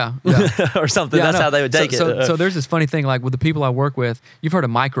 Great." Yeah. Or something. That's how they would take it. So there's this funny thing, like with the people I work with, you've heard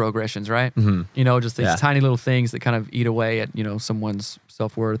of microaggressions, right? Mm-hmm. Just these tiny little things that kind of eat away at someone's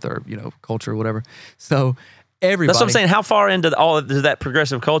self-worth or culture or whatever. So everybody. That's what I'm saying. How far into that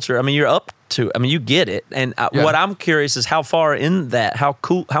progressive culture? I mean, you're up to. I mean, you get it. And what I'm curious is how far in that. How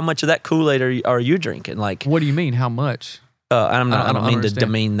much of that Kool-Aid are you drinking? Like, what do you mean? How much? I don't mean to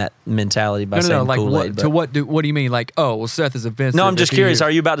demean that mentality by saying like Kool-Aid. What do you mean? Like, oh, well, Seth is offensive. No, I'm just curious. Are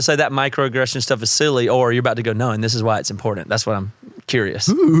you about to say that microaggression stuff is silly, or are you about to go, no, and this is why it's important? That's what I'm curious.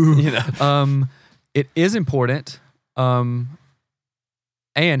 It is important.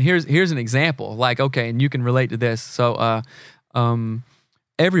 And here's an example. Like, okay, and you can relate to this. So,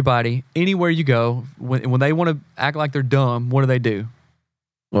 everybody, anywhere you go, when they want to act like they're dumb, what do?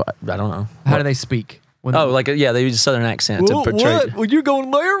 Well, I don't know. How do they speak? They use a Southern accent to portray. What? When you're going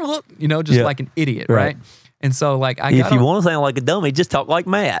there, just like an idiot, right? And so, like, if you want to sound like a dummy, just talk like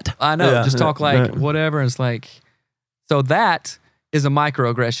Matt. I know, just talk like whatever. And it's like, so that is a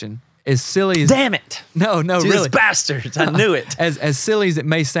microaggression. As silly as damn it, no, these really, bastards! I knew it. As silly as it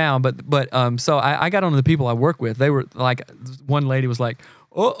may sound, but so I got on to the people I work with. They were like, one lady was like,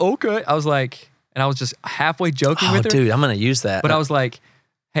 "Oh, okay." I was like, and I was just halfway joking with her. Dude, I'm gonna use that. But I was like,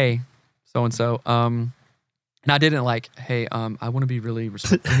 "Hey, so and so," and I didn't like, "Hey, I want to be really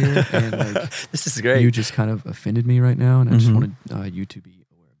respectful here," and like, this is great. You just kind of offended me right now, and I just wanted you to be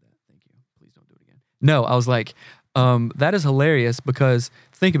aware of that. Thank you. Please don't do it again. No, I was like. That is hilarious because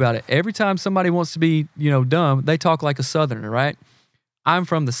think about it. Every time somebody wants to be, dumb, they talk like a Southerner, right? I'm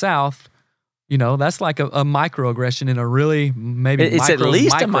from the South. That's like a microaggression in a really maybe it's at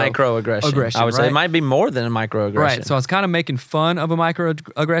least a microaggression. I would say it might be more than a microaggression. Right. So I was kind of making fun of a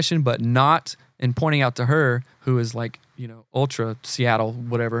microaggression, but not in pointing out to her who is like, ultra Seattle,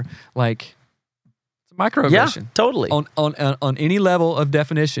 whatever, like it's a microaggression. Yeah, totally. On any level of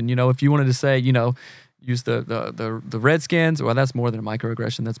definition, if you wanted to say, use the Redskins, well, that's more than a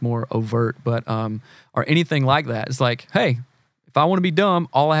microaggression. That's more overt, but or anything like that. It's like, hey, if I want to be dumb,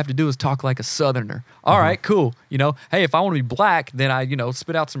 all I have to do is talk like a Southerner. All right, cool. Hey, if I want to be black, then I,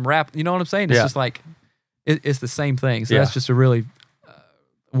 spit out some rap. You know what I'm saying? It's just like, it's the same thing. So that's just a really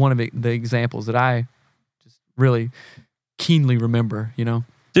one of the examples that I just really keenly remember.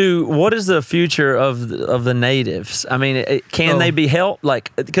 Dude, what is the future of the natives? I mean, can they be helped?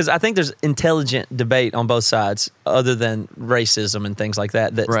 Like, because I think there's intelligent debate on both sides, other than racism and things like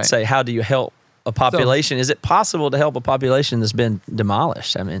that. That say, how do you help a population? Is it possible to help a population that's been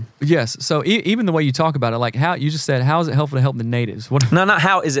demolished? I mean, yes. So even the way you talk about it, like how you just said, how is it helpful to help the natives? No, not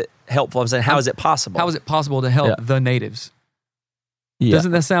how is it helpful. I'm saying, how is it possible? How is it possible to help the natives? Yeah.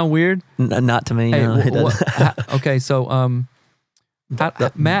 Doesn't that sound weird? Not to me. Hey, no, it doesn't. Okay, so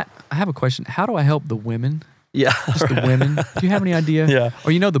Matt, I have a question. How do I help the women? Yeah. Just the women. Do you have any idea? Yeah.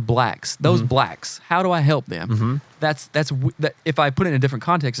 Or the blacks, those blacks, how do I help them? Mm-hmm. That's if I put it in a different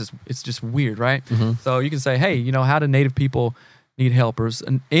context, it's just weird, right? Mm-hmm. So you can say, hey, how do Native people need helpers?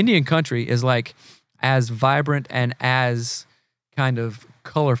 An Indian country is like as vibrant and as kind of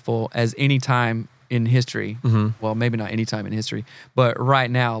colorful as any time in history. Mm-hmm. Well, maybe not any time in history, but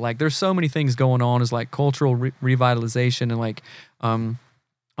right now, like there's so many things going on as like cultural revitalization and like,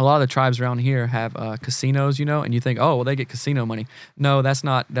 a lot of the tribes around here have casinos, and you think, oh, well, they get casino money. No, that's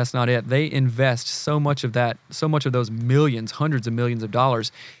not it. They invest so much of those millions, hundreds of millions of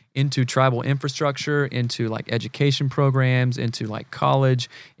dollars into tribal infrastructure, into like education programs, into like college,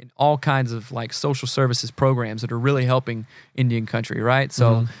 and all kinds of like social services programs that are really helping Indian country, right?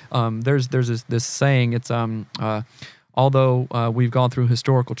 So there's this saying, it's although we've gone through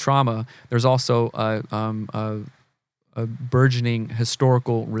historical trauma, there's also a burgeoning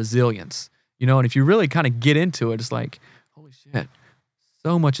historical resilience, and if you really kind of get into it, it's like, holy shit,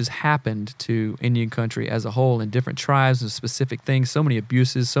 so much has happened to Indian country as a whole in different tribes and specific things, so many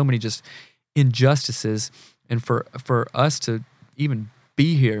abuses, so many just injustices. And for us to even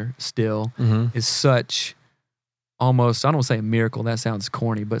be here still is such almost, I don't want to say a miracle, that sounds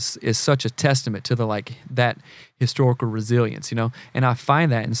corny, but is such a testament to that historical resilience, And I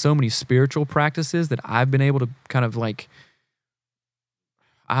find that in so many spiritual practices that I've been able to kind of like,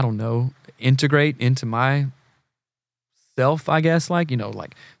 I don't know, integrate into my self, I guess, like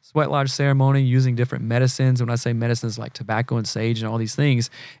sweat lodge ceremony, using different medicines. When I say medicines, like tobacco and sage and all these things,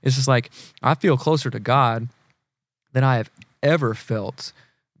 it's just like I feel closer to God than I have ever felt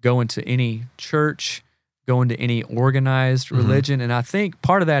going to any church, going to any organized religion. And I think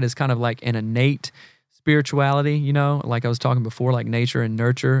part of that is kind of like an innate spirituality, like I was talking before, like nature and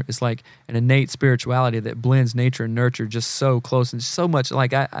nurture. It's like an innate spirituality that blends nature and nurture just so close and so much.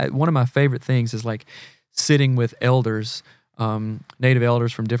 Like I one of my favorite things is like sitting with elders, native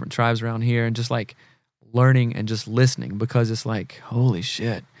elders from different tribes around here, and just like learning and just listening, because it's like, holy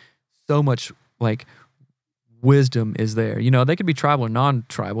shit, so much like wisdom is there. They could be tribal or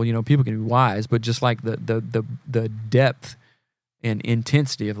non-tribal, people can be wise, but just like the depth and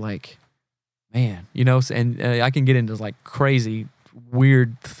intensity of like, man, and I can get into like crazy,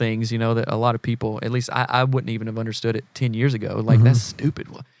 weird things, that a lot of people, at least I wouldn't even have understood it 10 years ago. Like, that's stupid.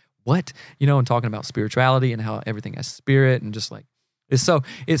 What? And talking about spirituality and how everything has spirit, and just like, it's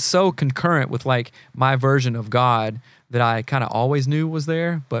so concurrent with like my version of God that I kind of always knew was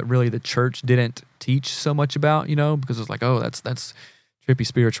there, but really the church didn't teach so much about, because it's like, oh, that's trippy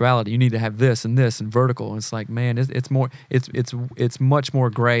spirituality. You need to have this and vertical. And it's like, man, it's much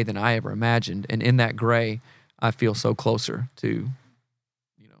more gray than I ever imagined. And in that gray, I feel so closer to,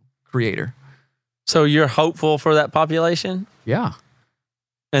 Creator. So you're hopeful for that population? Yeah.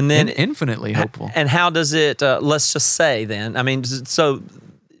 And then infinitely hopeful. And how does it, let's just say then, I mean, so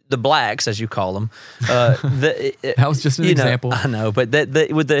the blacks, as you call them, that was just an example. I know, but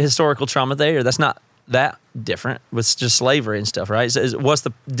with the historical trauma there, that's not that different with just slavery and stuff, right? So what's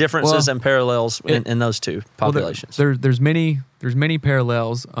the differences and parallels in those two populations? Well, there's many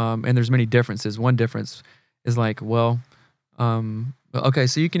parallels, and there's many differences. One difference is like, okay,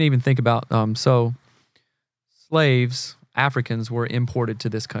 so you can even think about, so slaves, Africans were imported to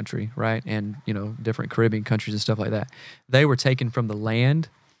this country, right? And, different Caribbean countries and stuff like that. They were taken from the land.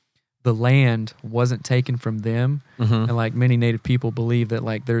 The land wasn't taken from them. And like many Native people believe that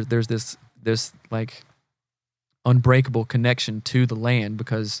like there's this like unbreakable connection to the land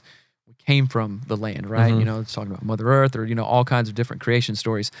because we came from the land, right? It's talking about Mother Earth, or, all kinds of different creation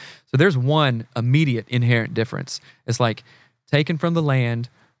stories. So there's one immediate inherent difference. It's like taken from the land,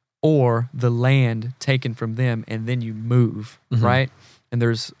 or the land taken from them, and then you move, right? And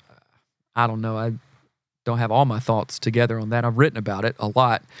there's, I don't know, I don't have all my thoughts together on that. I've written about it a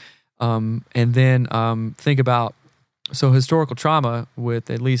lot. And then think about, so historical trauma with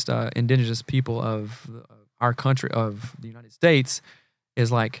at least indigenous people of our country, of the United States,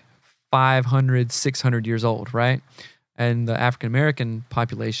 is like 500, 600 years old, right? And the African-American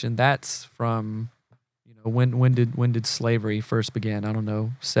population, that's from... When did slavery first begin? I don't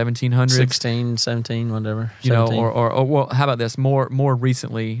know, 1700s? 16, 17, whatever. Or well, how about this? More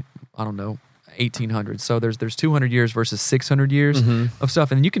recently, I don't know, 1800s. So there's 200 years versus 600 years of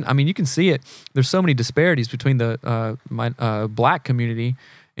stuff, and you can see it. There's so many disparities between the black community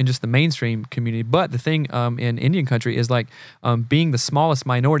and just the mainstream community. But the thing in Indian country is like being the smallest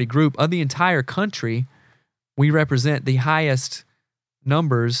minority group of the entire country, we represent the highest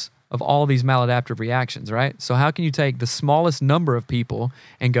numbers of all these maladaptive reactions, right? So how can you take the smallest number of people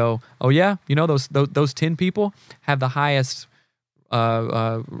and go, oh yeah, those 10 people have the highest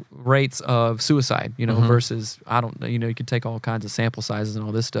rates of suicide, versus, I don't know, you could take all kinds of sample sizes and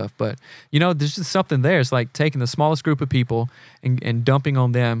all this stuff, but there's just something there. It's like taking the smallest group of people and dumping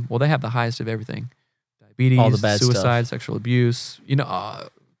on them. Well, they have the highest of everything: diabetes, all the bad suicide, stuff. Sexual abuse.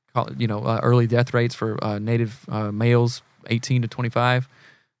 Early death rates for Native males, 18 to 25.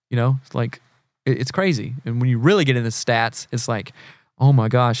 It's like, it's crazy. And when you really get into stats, it's like, oh my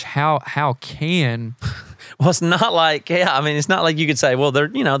gosh, how can Well, it's not like, it's not like you could say, well, they're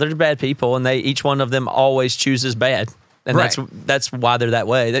bad people, and each one of them always chooses bad, and Right. that's why they're that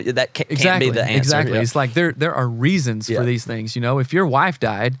way. That can't be the answer. Exactly. Yeah. It's like there are reasons Yeah. for these things. If your wife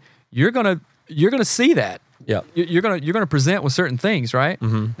died, you're gonna see that. Yeah. You're gonna present with certain things, right?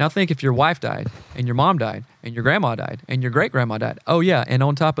 Mm-hmm. Now think if your wife died, and your mom died, and your grandma died, and your great grandma died. Oh yeah, and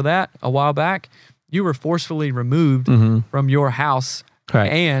on top of that, a while back, you were forcefully removed from your house,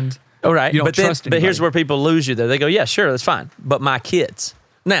 Right. and All right, you don't but trust but here's anybody. where people lose you there. They go, yeah, sure, that's fine, but my kids.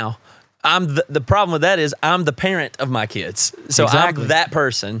 Now, I'm the problem with that is I'm the parent of my kids, so Exactly. I'm that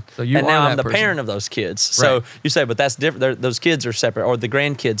person, So you and are now that I'm the person. parent of those kids. So Right. you say, but that's different. Those kids are separate, or the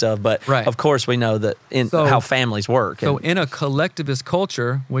grandkids of. But Right. of course, we know that in So- how families work. So and- in a collectivist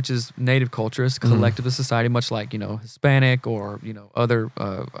culture, which is native culture, it's collectivist society, much like Hispanic or other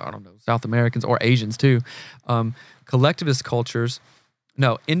I don't know, South Americans or Asians too. Collectivist cultures,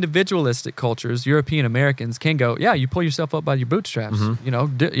 no, individualistic cultures, European Americans can go, yeah, you pull yourself up by your bootstraps.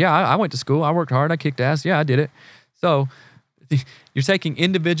 I went to school, I worked hard, I kicked ass, yeah, I did it. So you're taking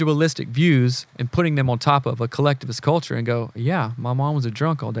individualistic views and putting them on top of a collectivist culture and go, yeah, my mom was a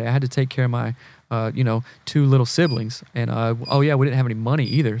drunk all day. I had to take care of my, 2 little siblings. And, we didn't have any money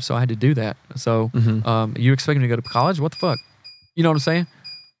either. So I had to do that. So you expect me to go to college? What the fuck? You know what I'm saying?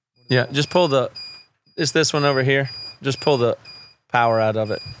 yeah, just it's this one over here. Just pull the power out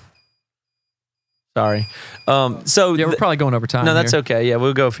of it. Sorry. So Yeah, we're probably going over time. no, that's here. okay. Yeah,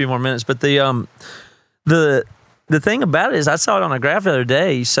 we'll go a few more minutes. But the thing about it is, I saw it on a graph the other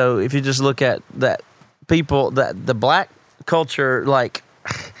day. So if you just look at that people, that the black culture, like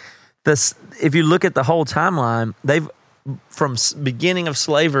this, if you look at the whole timeline, they've from beginning of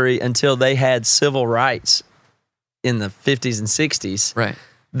slavery until they had civil rights in the 50s and 60s. Right.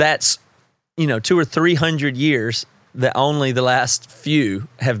 That's 200 or 300 years that only the last few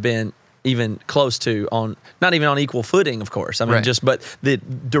have been even close to not even on equal footing, of course. I mean, Right. but the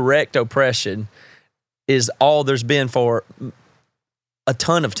direct oppression is all there's been for a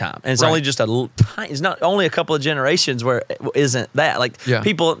ton of time. And it's Right. only just it's not only a couple of generations where it isn't that. Like Yeah.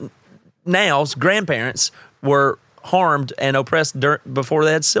 people now's grandparents were harmed and oppressed before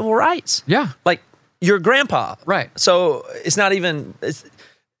they had civil rights. Yeah. Like your grandpa. Right. So it's not even, it's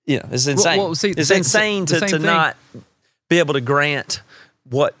insane. well, see, it's the insane same to thing. not be able to grant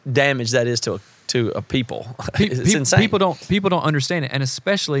what damage that is to a people. It's insane. People don't understand it, and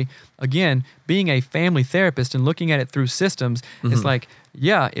especially again, being a family therapist and looking at it through systems, it's like,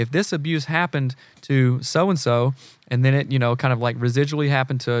 yeah, if this abuse happened to so and so, and then it kind of like residually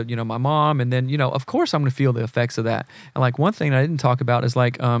happened to my mom, and then of course I'm going to feel the effects of that. And like one thing that I didn't talk about is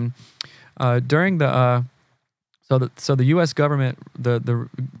like during the so the U.S. government, the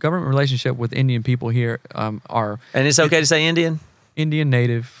government relationship with Indian people here are and it's okay to say Indian Indian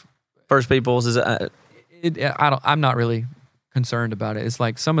Native. First Peoples is I'm not really concerned about it. It's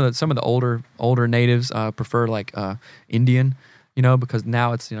like some of the older natives prefer like Indian, because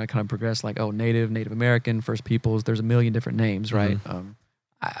now it's kind of progressed like Native American, First Peoples. There's a million different names, right?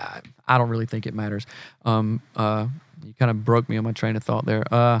 I don't really think it matters. You kind of broke me on my train of thought there.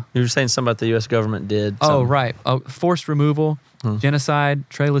 you were saying something about the U.S. government did. Oh, something. right. Forced removal, genocide,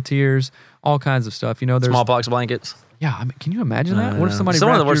 Trail of Tears, all kinds of stuff. There's Smallpox blankets. Yeah, I mean, can you imagine that? What if somebody Some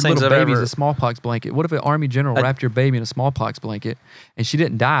of wrapped the worst your little things I've baby in ever- a smallpox blanket? What if an army general wrapped your baby in a smallpox blanket and she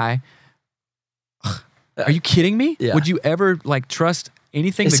didn't die? Are you kidding me? Yeah. Would you ever like trust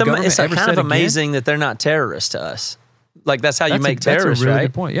anything It's the government it's ever kind said of again? amazing that they're not terrorists to us. Like that's how you make That's terrorists, a really right?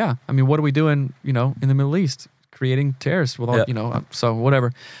 good point. Yeah, I mean, what are we doing? In the Middle East, creating terrorists with all Yeah. So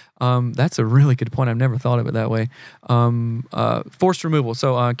whatever. That's a really good point. I've never thought of it that way. Forced removal.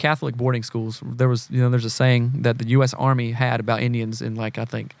 So Catholic boarding schools. There was there's a saying that the U.S. Army had about Indians in like I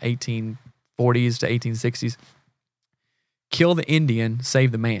think 1840s to 1860s. Kill the Indian,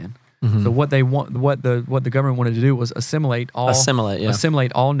 save the man. So what they want, what the government wanted to do was assimilate all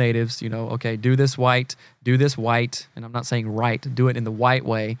natives. Okay, do this white, and I'm not saying right, do it in the white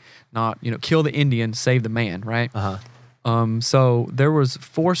way, not kill the Indian, save the man, right? So there was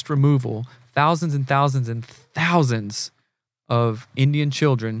forced removal, thousands and thousands and thousands of Indian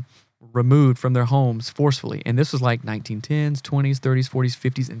children removed from their homes forcefully, and this was like 1910s, 20s, 30s, 40s,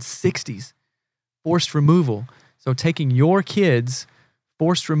 50s, and 60s. Forced removal. So taking your kids,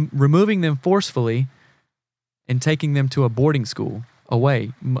 removing them forcefully, and taking them to a boarding school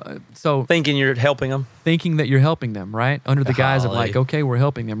away. So Thinking you're helping them. thinking that you're helping them, right? Under the guise of like, okay, we're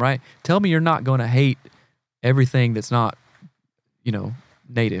helping them, right? Tell me you're not going to hate everything that's not,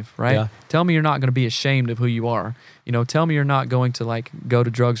 native, right? Yeah. Tell me you're not going to be ashamed of who you are. Tell me you're not going to like go to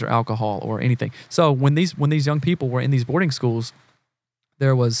drugs or alcohol or anything. So when these young people were in these boarding schools,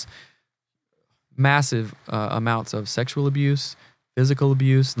 there was massive amounts of sexual abuse, physical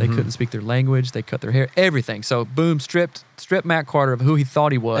abuse. They couldn't speak their language. They cut their hair, everything. So boom, stripped Matt Carter of who he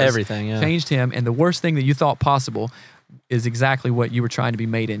thought he was. Everything, yeah. Changed him. And the worst thing that you thought possible is exactly what you were trying to be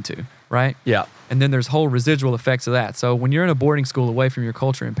made into, right? Yeah. And then there's whole residual effects of that. So when you're in a boarding school away from your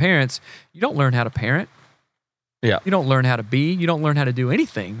culture and parents, you don't learn how to parent. Yeah. You don't learn how to be. You don't learn how to do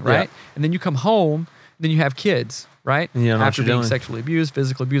anything, right? Yeah. And then you come home, then you have kids, right? And you don't know what After you're being doing. sexually abused,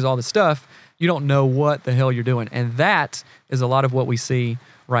 physical abuse, all this stuff, you don't know what the hell you're doing. And that is a lot of what we see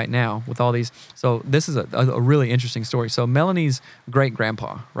right now with all these. So this is a really interesting story. So Melanie's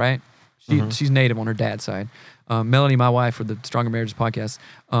great-grandpa, right? She's Native on her dad's side. Melanie, my wife, for the Stronger Marriages podcast,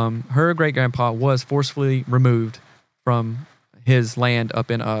 her great-grandpa was forcefully removed from his land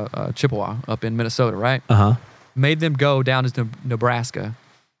up in Chippewa, up in Minnesota, right? Uh-huh. Made them go down to Nebraska.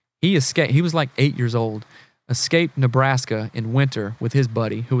 He escaped. He was like 8 years old. Escaped Nebraska in winter with his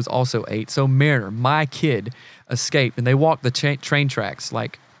buddy, who was also 8. So Mariner, my kid, escaped, and they walked the train tracks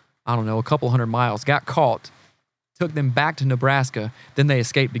like, I don't know, a couple hundred miles, got caught, took them back to Nebraska, then they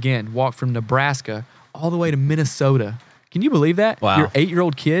escaped again, walked from Nebraska all the way to Minnesota. Can you believe that? Wow. Your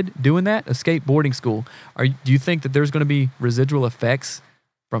 8-year-old kid doing that, escape boarding school. Do you think that there's going to be residual effects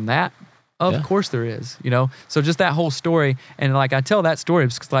from that? Of course there is, you know? So just that whole story, and like I tell that story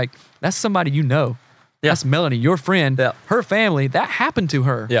because like that's somebody you know. Yeah. That's Melanie, your friend, Yeah. her family, that happened to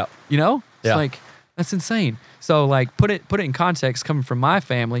her. Yeah. You know? It's Yeah. like, that's insane. So like put it in context coming from my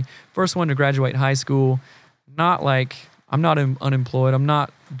family, first one to graduate high school, not like, I'm not unemployed, I'm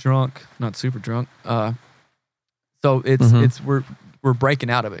not drunk, not super drunk. So it's we're breaking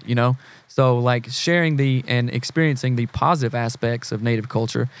out of it, you know? So like sharing and experiencing the positive aspects of Native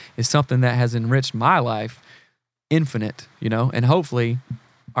culture is something that has enriched my life infinite, you know, and hopefully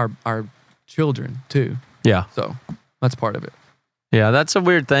our children too. Yeah. So that's part of it. Yeah, that's a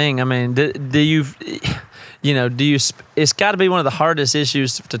weird thing. I mean, do you it's got to be one of the hardest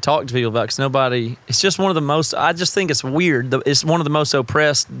issues to talk to people about because it's just one of the most, I just think it's weird. It's one of the most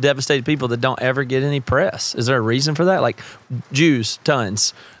oppressed, devastated people that don't ever get any press. Is there a reason for that? Like Jews,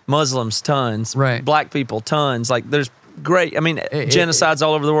 tons. Muslims, tons. Right. Black people, tons. Like there's great, I mean, genocides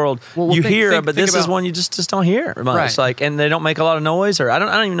all over the world. Well, you think- hear, think- but think this is about- one you just don't hear much. Right. Like, and they don't make a lot of noise, or I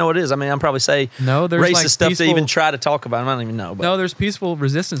don't even know what it is. I mean, I'm probably say No, there's racist like stuff peaceful- to even try to talk about. I don't even know. But. No, there's peaceful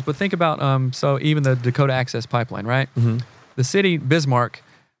resistance, but think about so even the Dakota Access Pipeline, right? Mm-hmm. The city Bismarck,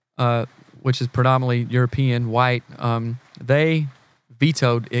 which is predominantly European, white, they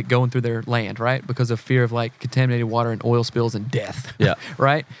vetoed it going through their land, right? Because of fear of like contaminated water and oil spills and death. Yeah.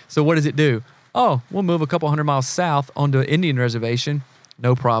 Right? So what does it do? Oh, we'll move a couple hundred miles south onto an Indian reservation.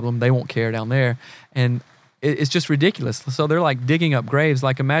 No problem. They won't care down there. And it's just ridiculous. So they're like digging up graves.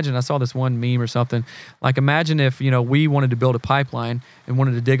 Like imagine, I saw this one meme or something. Like imagine if, you know, we wanted to build a pipeline and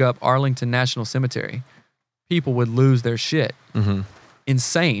wanted to dig up Arlington National Cemetery. People would lose their shit. Mm-hmm.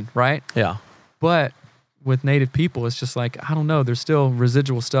 Insane, right? Yeah. But with Native people, it's just like, I don't know. There's still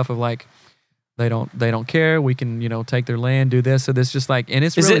residual stuff of like, they don't care. We can, you know, take their land, do this. So this just like, and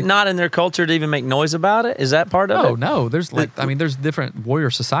it's Is really, it not in their culture to even make noise about it? Is that part of it? No. There's like, I mean, there's different warrior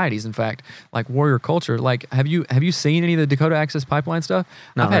societies. In fact, like warrior culture. Like, have you seen any of the Dakota Access Pipeline stuff?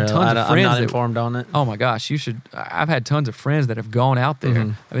 Not I've had really. tons of friends. I'm not that, informed on it. oh my gosh, you should. I've had tons of friends that have gone out there.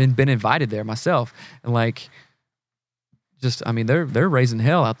 Mm-hmm. I mean, been invited there myself, and like, just I mean, they're raising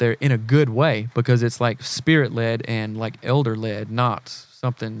hell out there in a good way because it's like spirit led and like elder led, not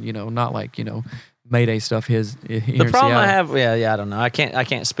something, you know, not like, you know, Mayday stuff. The problem I have, I don't know. I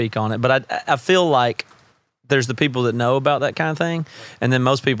can't speak on it, but I feel like there's the people that know about that kind of thing, and then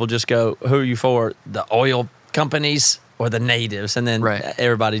most people just go, "Who are you for? The oil companies or the natives?" And then Right.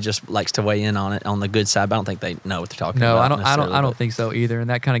 everybody just likes to weigh in on it on the good side. But I don't think they know what they're talking No, about. I don't think so either. And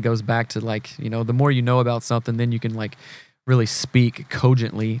that kind of goes back to like, you know, the more you know about something, then you can like really speak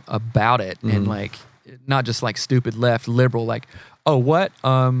cogently about it and like not just like stupid left liberal like, oh what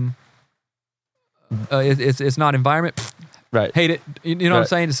it's not environment. Right. Hate it. You know what I'm Right.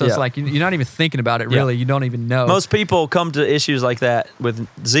 saying? So Yeah. it's like you're not even thinking about it really. You don't even know. Most people come to issues like that with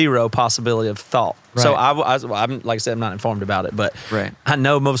zero possibility of thought. So Right. I'm like I said, I'm not informed about it, but Right. I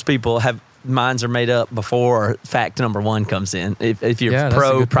know most people have minds are made up before fact number one comes in. If you're Yeah, that's a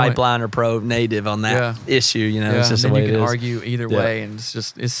pro good point. pipeline or pro native on that issue, you know, yeah, it's just the and then way you it can is. argue either Yeah. way, and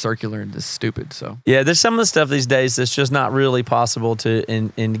it's circular and it's stupid. So Yeah, there's some of the stuff these days that's just not really possible to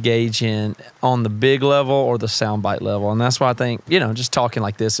engage in on the big level or the soundbite level, and that's why I think, you know, just talking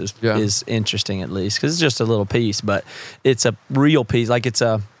like this is interesting at least because it's just a little piece, but it's a real piece. Like it's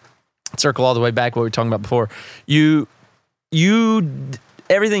a circle all the way back what we were talking about before. You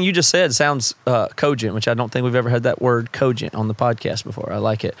everything you just said sounds cogent, which I don't think we've ever had that word cogent on the podcast before. I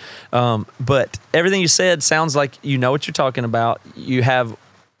like it. But everything you said sounds like you know what you're talking about. You have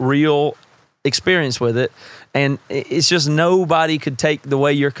real experience with it. And it's just nobody could take the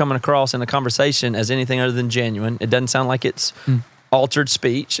way you're coming across in a conversation as anything other than genuine. It doesn't sound like it's altered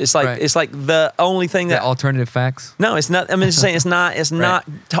speech. It's like it's like the only thing that alternative facts. No, it's not. I mean, it's saying it's not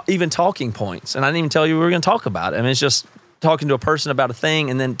even talking points. And I didn't even tell you we were going to talk about it. I mean, it's just talking to a person about a thing,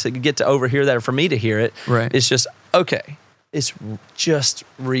 and then to get to overhear that, or for me to hear it, it's just okay. It's just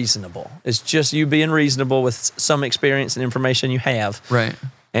reasonable. It's just you being reasonable with some experience and information you have. Right.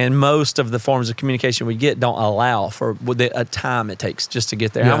 And most of the forms of communication we get don't allow for a time it takes just to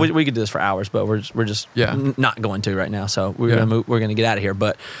get there. Yeah. We could do this for hours, but we're just not going to right now. So we're gonna get out of here.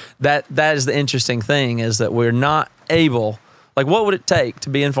 But that is the interesting thing, is that we're not able. Like, what would it take to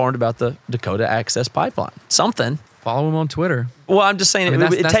be informed about the Dakota Access Pipeline? Something. Follow them on Twitter. Well, I'm just saying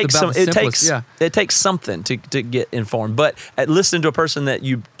it takes some. It takes something to get informed. But listening to a person that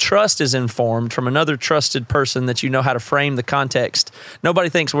you trust is informed from another trusted person that you know how to frame the context. Nobody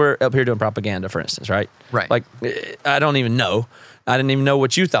thinks we're up here doing propaganda, for instance, right? Right. Like, I don't even know. I didn't even know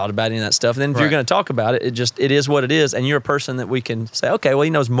what you thought about any of that stuff. And then if you're going to talk about it, it is what it is. And you're a person that we can say, okay, well,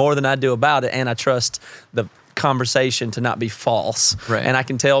 he knows more than I do about it, and I trust the conversation to not be false. Right. And I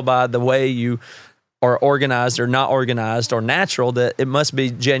can tell by the way you or organized or not organized or natural that it must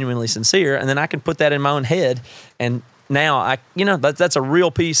be genuinely sincere, and then I can put that in my own head, and now that's a real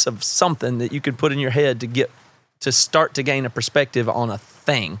piece of something that you can put in your head to start to gain a perspective on a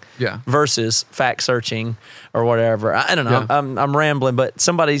thing, versus fact searching or whatever. I don't know. I'm rambling, but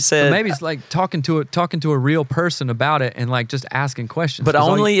somebody said maybe it's like talking to a real person about it, and like just asking questions. But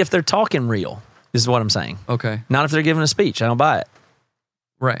only if they're talking real is what I'm saying. Okay. Not if they're giving a speech. I don't buy it.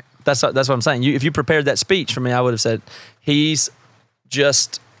 Right. That's what I'm saying. If you prepared that speech for me, I would have said, he's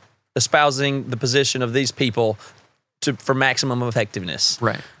just espousing the position of these people for maximum effectiveness.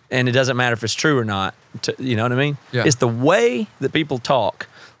 Right. And it doesn't matter if it's true or not. You know what I mean? Yeah. It's the way that people talk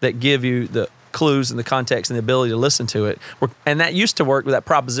that give you the clues and the context and the ability to listen to it. And that used to work with that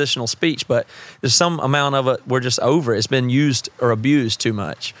propositional speech, but there's some amount of it we're just over. It's been used or abused too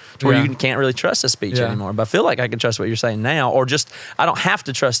much to where you can't really trust a speech anymore. But I feel like I can trust what you're saying now, or just I don't have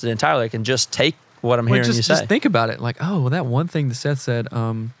to trust it entirely. I can just take what I'm hearing you say. Just think about it. Like, oh, well, that one thing that Seth said,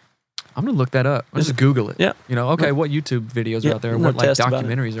 I'm going to look that up. I'll just Google it. Yeah. What YouTube videos are out there? What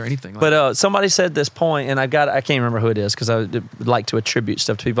documentaries or anything like that? But somebody said this point, and I can't remember who it is because I would like to attribute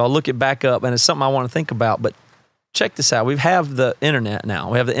stuff to people. I'll look it back up, and it's something I want to think about. But check this out. We have the internet now.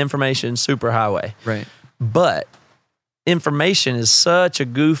 We have the information superhighway. Right. But information is such a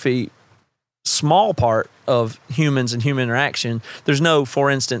goofy, small part of humans and human interaction. There's no, for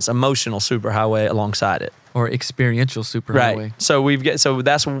instance, emotional superhighway alongside it. Or experiential superhighway. Right. So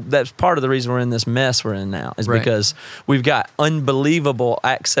that's part of the reason we're in this mess we're in now, is because we've got unbelievable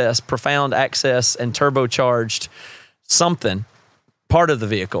access, profound access, and turbocharged something, part of the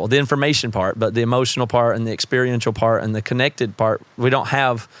vehicle, the information part, but the emotional part and the experiential part and the connected part, we don't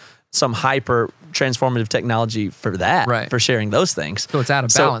have some hyper transformative technology for that, for sharing those things. So it's out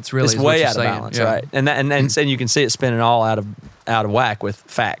of balance, really. It's way out of balance, right? And you can see it spinning all out of whack with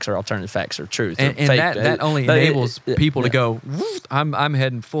facts or alternative facts or truth. And that only enables people to go, I'm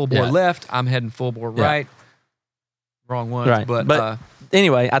heading full bore left, I'm heading full bore right. Wrong ones. Right. But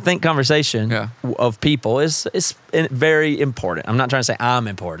anyway, I think conversation of people is very important. I'm not trying to say I'm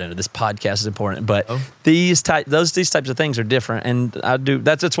important or this podcast is important, but these types of things are different, and I do.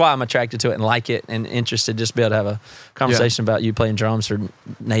 That's why I'm attracted to it and like it and interested just to be able to have a conversation about you playing drums or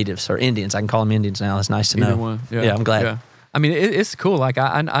natives or Indians. I can call them Indians now. It's nice to know. One. Yeah, I'm glad. Yeah. I mean, it's cool. Like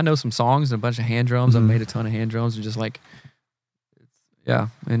I know some songs and a bunch of hand drums. I've made a ton of hand drums, and just like. Yeah,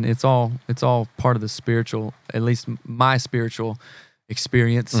 and it's all part of the spiritual, at least my spiritual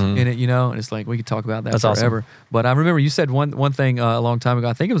experience in it, and it's like we could talk about that forever. Awesome. But I remember you said one thing a long time ago.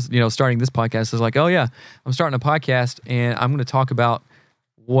 I think it was starting this podcast. Is like, oh yeah, I'm starting a podcast and I'm going to talk about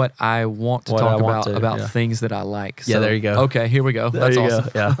what I want to talk about things that I like. So, there you go. Okay, here we go. That's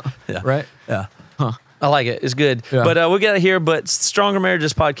awesome. Go. Yeah. Right? Yeah. Huh. I like it. It's good. Yeah. But we got it here. But Stronger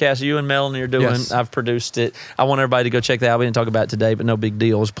Marriages podcast, you and Melanie are doing. Yes. I've produced it. I want everybody to go check that out. We didn't talk about it today, but no big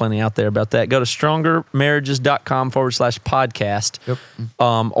deal. There's plenty out there about that. Go to strongermarriages.com/podcast. Yep.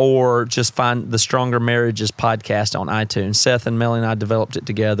 Or just find the Stronger Marriages podcast on iTunes. Seth and Melanie and I developed it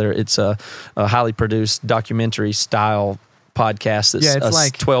together. It's a highly produced documentary style podcast. It's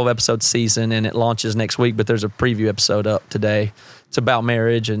like 12-episode season, and it launches next week, but there's a preview episode up today. It's about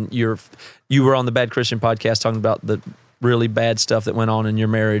marriage, and you were on the Bad Christian podcast talking about the really bad stuff that went on in your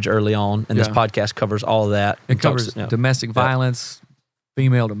marriage early on, and this podcast covers all of that. It covers domestic violence,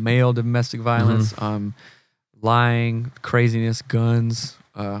 female to male domestic violence, lying, craziness, guns,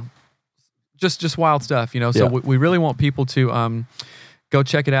 just wild stuff, So we really want people to go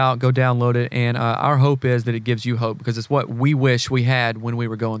check it out, go download it, and our hope is that it gives you hope, because it's what we wish we had when we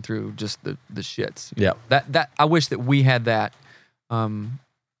were going through just the shits. Yeah, that I wish that we had that when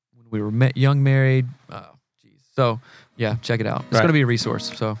we were young, married. So yeah, check it out. It's going to be a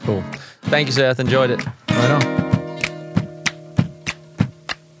resource. So cool. Thank you, Seth. Enjoyed it. Right on.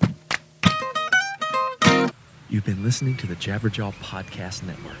 You've been listening to the Jabberjaw Podcast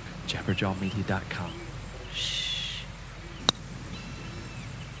Network, jabberjawmedia.com. Shh.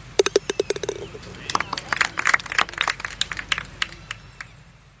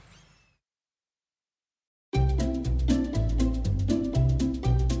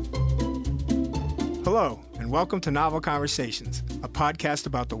 Hello, and welcome to Novel Conversations, a podcast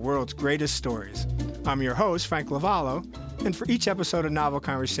about the world's greatest stories. I'm your host, Frank Lavallo, and for each episode of Novel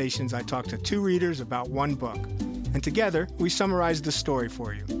Conversations, I talk to two readers about one book. And together, we summarize the story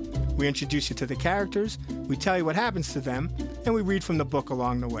for you. We introduce you to the characters, we tell you what happens to them, and we read from the book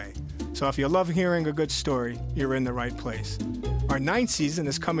along the way. So if you love hearing a good story, you're in the right place. Our 9th season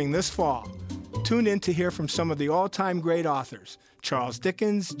is coming this fall. Tune in to hear from some of the all-time great authors, Charles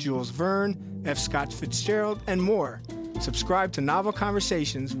Dickens, Jules Verne, F. Scott Fitzgerald, and more. Subscribe to Novel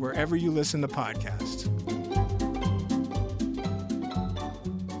Conversations wherever you listen to podcasts.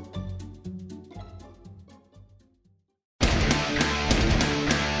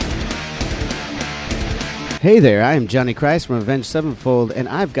 Hey there, I am Johnny Christ from Avenged Sevenfold, and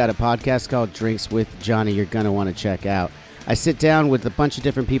I've got a podcast called Drinks with Johnny you're going to want to check out. I sit down with a bunch of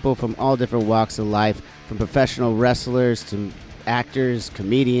different people from all different walks of life, from professional wrestlers to actors,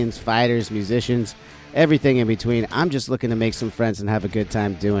 comedians, fighters, musicians, everything in between. I'm just looking to make some friends and have a good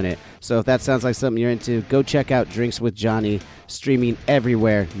time doing it. So if that sounds like something you're into, go check out Drinks with Johnny, streaming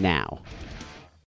everywhere now.